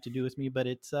doesn't have to do with me, but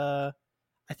it's I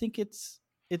think it's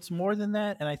more than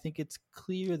that. And I think it's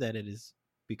clear that it has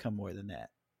become more than that.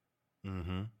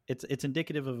 Mm-hmm. It's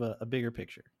indicative of a bigger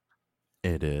picture.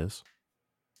 It is.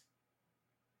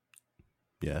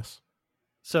 Yes.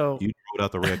 So you rolled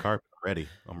out the red carpet already.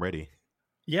 I'm ready.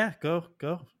 Yeah, go.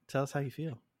 Tell us how you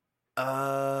feel.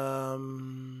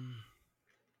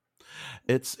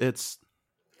 It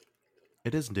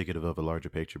is indicative of a larger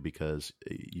picture because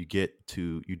you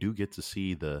do get to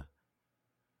see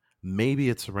maybe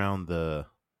it's around the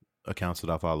accounts that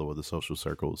I follow or the social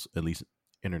circles, at least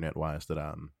internet wise, that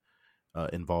I'm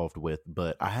involved with,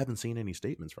 but I haven't seen any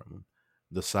statements from them.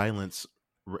 The silence,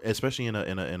 especially in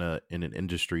an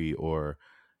industry or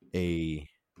a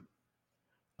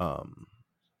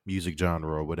music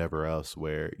genre or whatever else,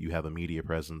 where you have a media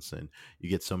presence and you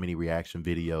get so many reaction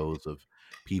videos of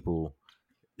people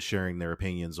sharing their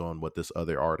opinions on what this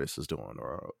other artist is doing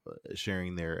or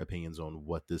sharing their opinions on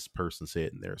what this person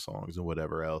said in their songs and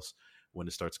whatever else. When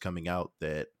it starts coming out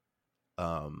that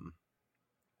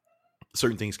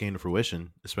certain things came to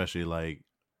fruition, especially like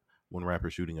one rapper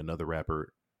shooting another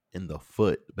rapper in the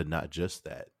foot, but not just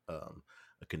that.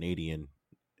 A Canadian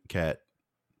cat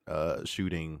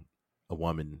shooting a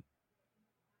woman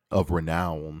of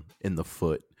renown in the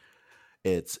foot.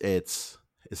 It's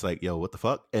like, yo, what the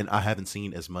fuck? And I haven't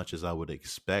seen as much as I would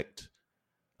expect,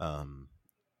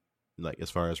 like as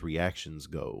far as reactions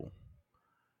go.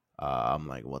 I'm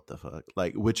like, what the fuck?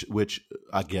 Like, which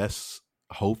I guess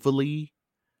hopefully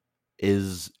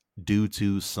is due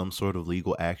to some sort of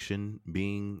legal action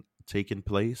being taken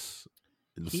place.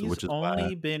 He's which is only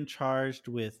why. been charged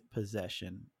with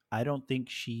possession. I don't think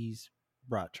she's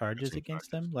brought charges Pressing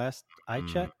against charges. him. Last I Mm,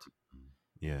 checked.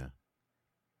 yeah.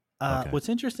 Okay. What's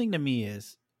interesting to me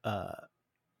is,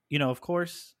 of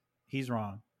course, he's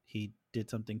wrong. He did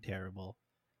something terrible.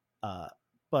 Uh,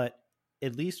 but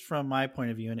at least from my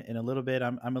point of view, and in a little bit,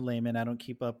 I'm a layman. I don't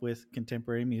keep up with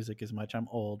contemporary music as much. I'm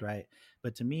old, right?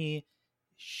 But to me,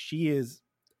 she is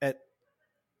at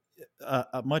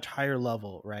a much higher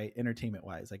level, right? Entertainment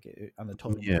wise, like on the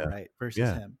totem pole, Yeah. right? Versus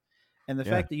Yeah. him. And the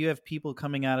Yeah. fact that you have people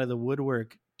coming out of the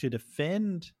woodwork to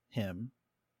defend him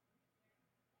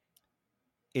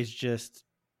is just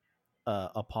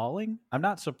appalling. I'm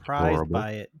not surprised Deplorable.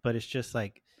 by it, but it's just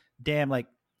like, damn, like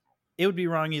it would be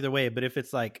wrong either way. But if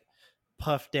it's like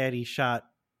Puff Daddy shot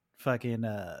fucking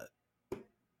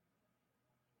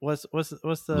what's the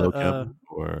Low Kim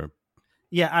or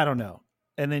yeah, I don't know.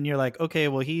 And then you're like, okay,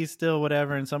 well he's still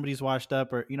whatever, and somebody's washed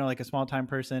up, or like a small time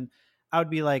person. I would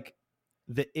be like,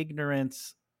 the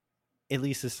ignorance at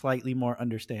least is slightly more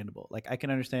understandable. Like I can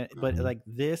understand, but Mhm. like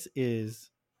this is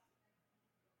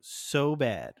so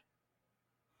bad.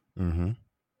 Mhm.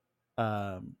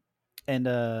 Um, and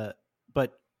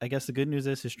but I guess the good news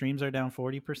is his streams are down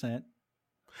 40%.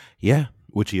 Yeah,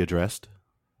 which he addressed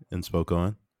and spoke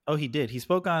on Oh, he did. He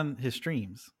spoke on his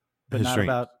streams, but his not streams.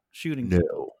 about shooting people.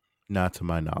 No, not to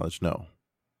my knowledge. No.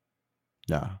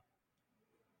 Nah.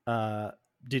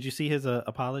 Did you see his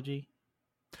apology?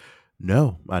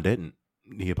 No, I didn't.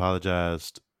 He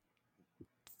apologized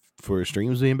for his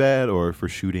streams being bad or for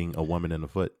shooting a woman in the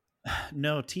foot.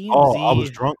 No, Oh, I was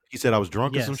TMZ, drunk. He said I was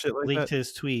drunk or some yes, shit like leaked that.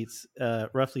 his tweets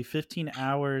roughly 15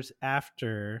 hours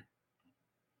after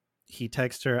he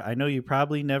texted her. I know you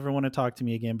probably never want to talk to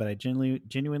me again, but I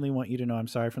genuinely want you to know I'm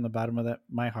sorry from the bottom of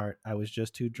my heart. I was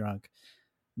just too drunk.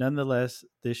 Nonetheless,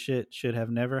 this shit should have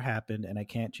never happened, and I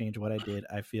can't change what I did.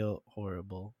 I feel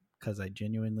horrible because I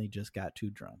genuinely just got too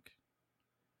drunk.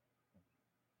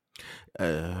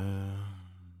 Uh,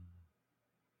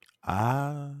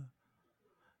 ah,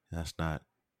 that's not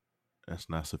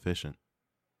sufficient.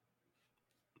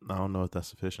 I don't know if that's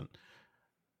sufficient.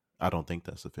 I don't think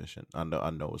that's sufficient. I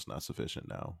know it's not sufficient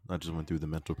now. I just went through the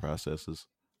mental processes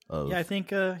of Yeah, I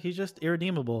think he's just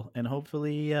irredeemable, and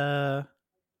hopefully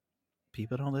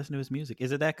people don't listen to his music.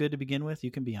 Is it that good to begin with?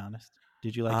 You can be honest.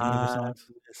 Did you like any of his songs?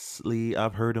 honestly,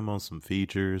 I've heard him on some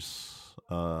features.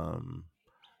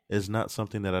 It's not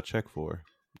something that I check for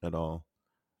at all.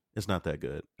 It's not that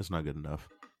good. It's not good enough,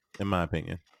 in my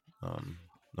opinion.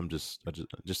 I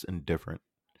just indifferent.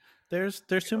 There's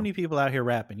too many people out here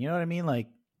rapping. You know what I mean? Like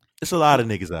It's a lot of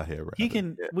niggas out here he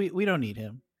rapping. can. We don't need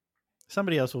him.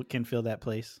 Somebody else can fill that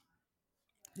place.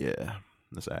 Yeah,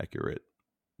 that's accurate.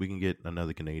 We can get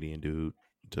another Canadian dude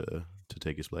to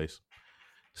take his place.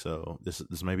 So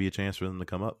this may be a chance for them to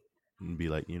come up and be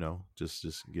like, just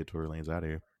get Tory Lanez out of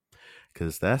here,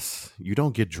 because you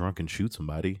don't get drunk and shoot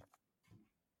somebody.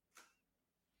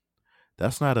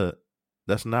 That's not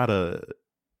a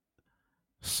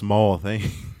small thing.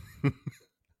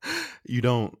 You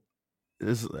don't.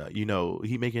 This, he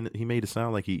made it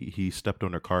sound like he stepped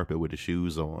on the carpet with his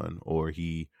shoes on, or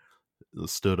he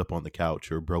stood up on the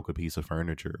couch, or broke a piece of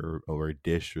furniture, or a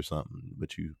dish or something.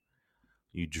 But you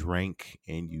drank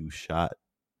and you shot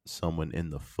someone in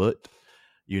the foot.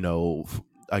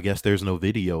 I guess there's no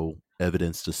video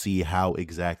evidence to see how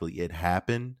exactly it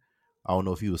happened. I don't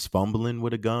know if he was fumbling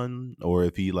with a gun or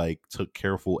if he like took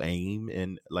careful aim,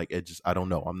 and like I don't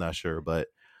know. I'm not sure, but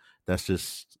that's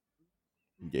just,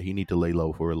 yeah, he need to lay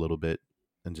low for a little bit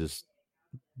and just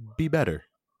be better.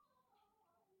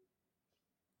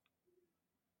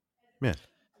 Man,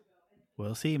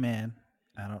 We'll see, man.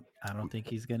 I don't think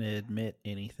he's gonna admit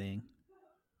anything.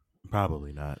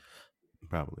 probably not.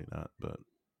 Probably not, but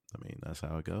I mean, that's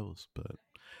how it goes, but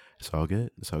it's all good.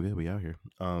 It's all good. We out here.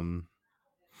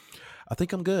 I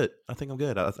think I'm good.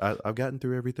 I've gotten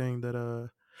through everything that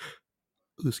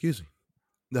excuse me,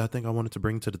 that I think I wanted to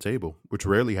bring to the table, which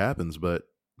rarely happens, but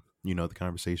the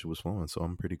conversation was flowing, so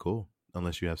I'm pretty cool.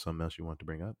 Unless you have something else you want to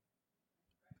bring up.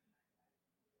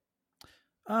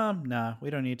 Nah, we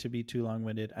don't need to be too long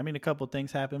winded. I mean, a couple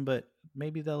things happen, but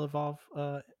maybe they'll evolve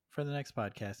for the next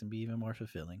podcast and be even more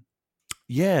fulfilling.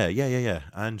 Yeah.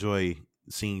 I enjoy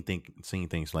seeing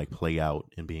things like play out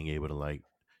and being able to like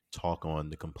talk on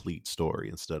the complete story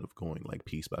instead of going like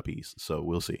piece by piece. So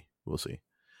we'll see.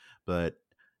 But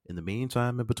in the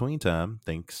meantime, in between time,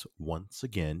 thanks once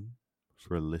again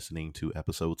for listening to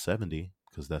episode 70,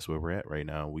 because that's where we're at right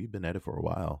now. We've been at it for a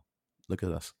while. Look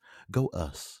at us. Go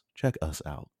us. Check us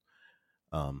out.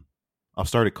 I've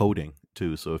started coding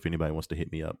too, so if anybody wants to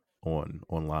hit me up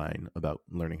online about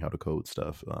learning how to code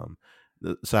stuff,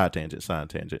 Side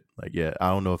tangent. Like, yeah, I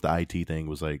don't know if the IT thing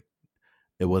was like,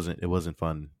 it wasn't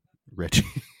fun, Reggie.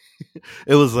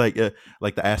 It was like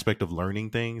the aspect of learning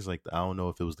things. Like, I don't know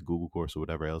if it was the Google course or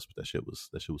whatever else, but that shit was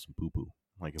some poo poo.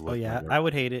 Like, it Oh wasn't. yeah, Like, I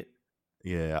would hate it.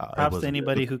 yeah, it Props to wasn't good.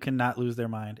 anybody who cannot lose their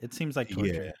mind. It seems like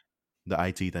torture. Yeah, the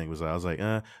IT thing was. I was like,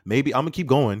 maybe I'm gonna keep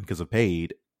going because I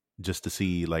paid just to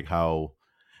see like how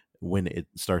when it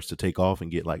starts to take off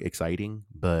and get like exciting.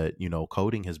 But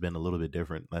coding has been a little bit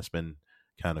different. That's been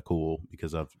kind of cool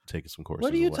because I've taken some courses.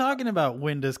 What are you talking about?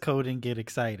 When does coding get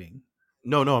exciting?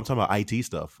 No, I'm talking about IT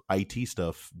stuff. IT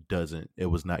stuff it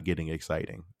was not getting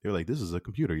exciting. They're like, this is a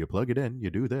computer. You plug it in, you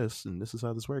do this, and this is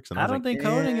how this works. And I don't think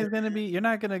coding is going to be, you're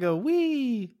not going to go,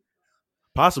 wee.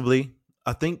 Possibly.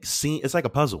 I think it's like a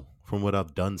puzzle from what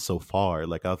I've done so far.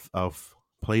 Like I've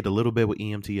played a little bit with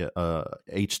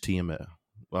HTML.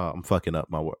 I'm fucking up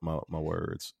my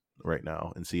words right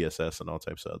now, and CSS and all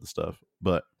types of other stuff.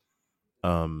 But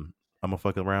I'm gonna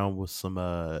fuck around with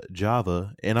some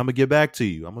Java, and I'm gonna get back to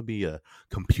you. I'm gonna be a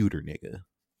computer nigga,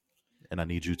 and I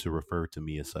need you to refer to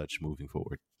me as such moving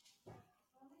forward.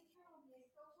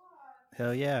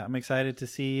 Hell yeah! I'm excited to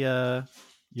see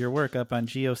your work up on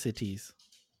GeoCities.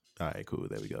 All right, cool.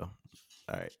 There we go.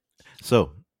 All right.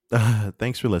 So,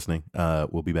 thanks for listening.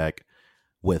 We'll be back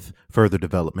with further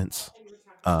developments.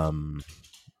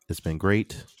 It's been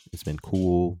great. It's been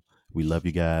cool. We love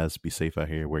you guys. Be safe out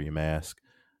here. Wear your mask.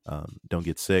 Don't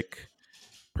get sick.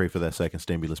 Pray for that second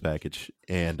stimulus package.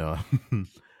 And I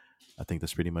think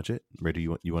that's pretty much it. Reggie,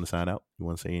 you want to sign out? You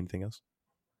want to say anything else?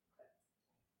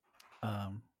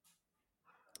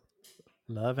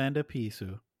 Love and a peace.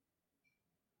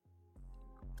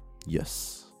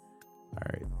 Yes. All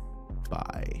right.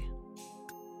 Bye.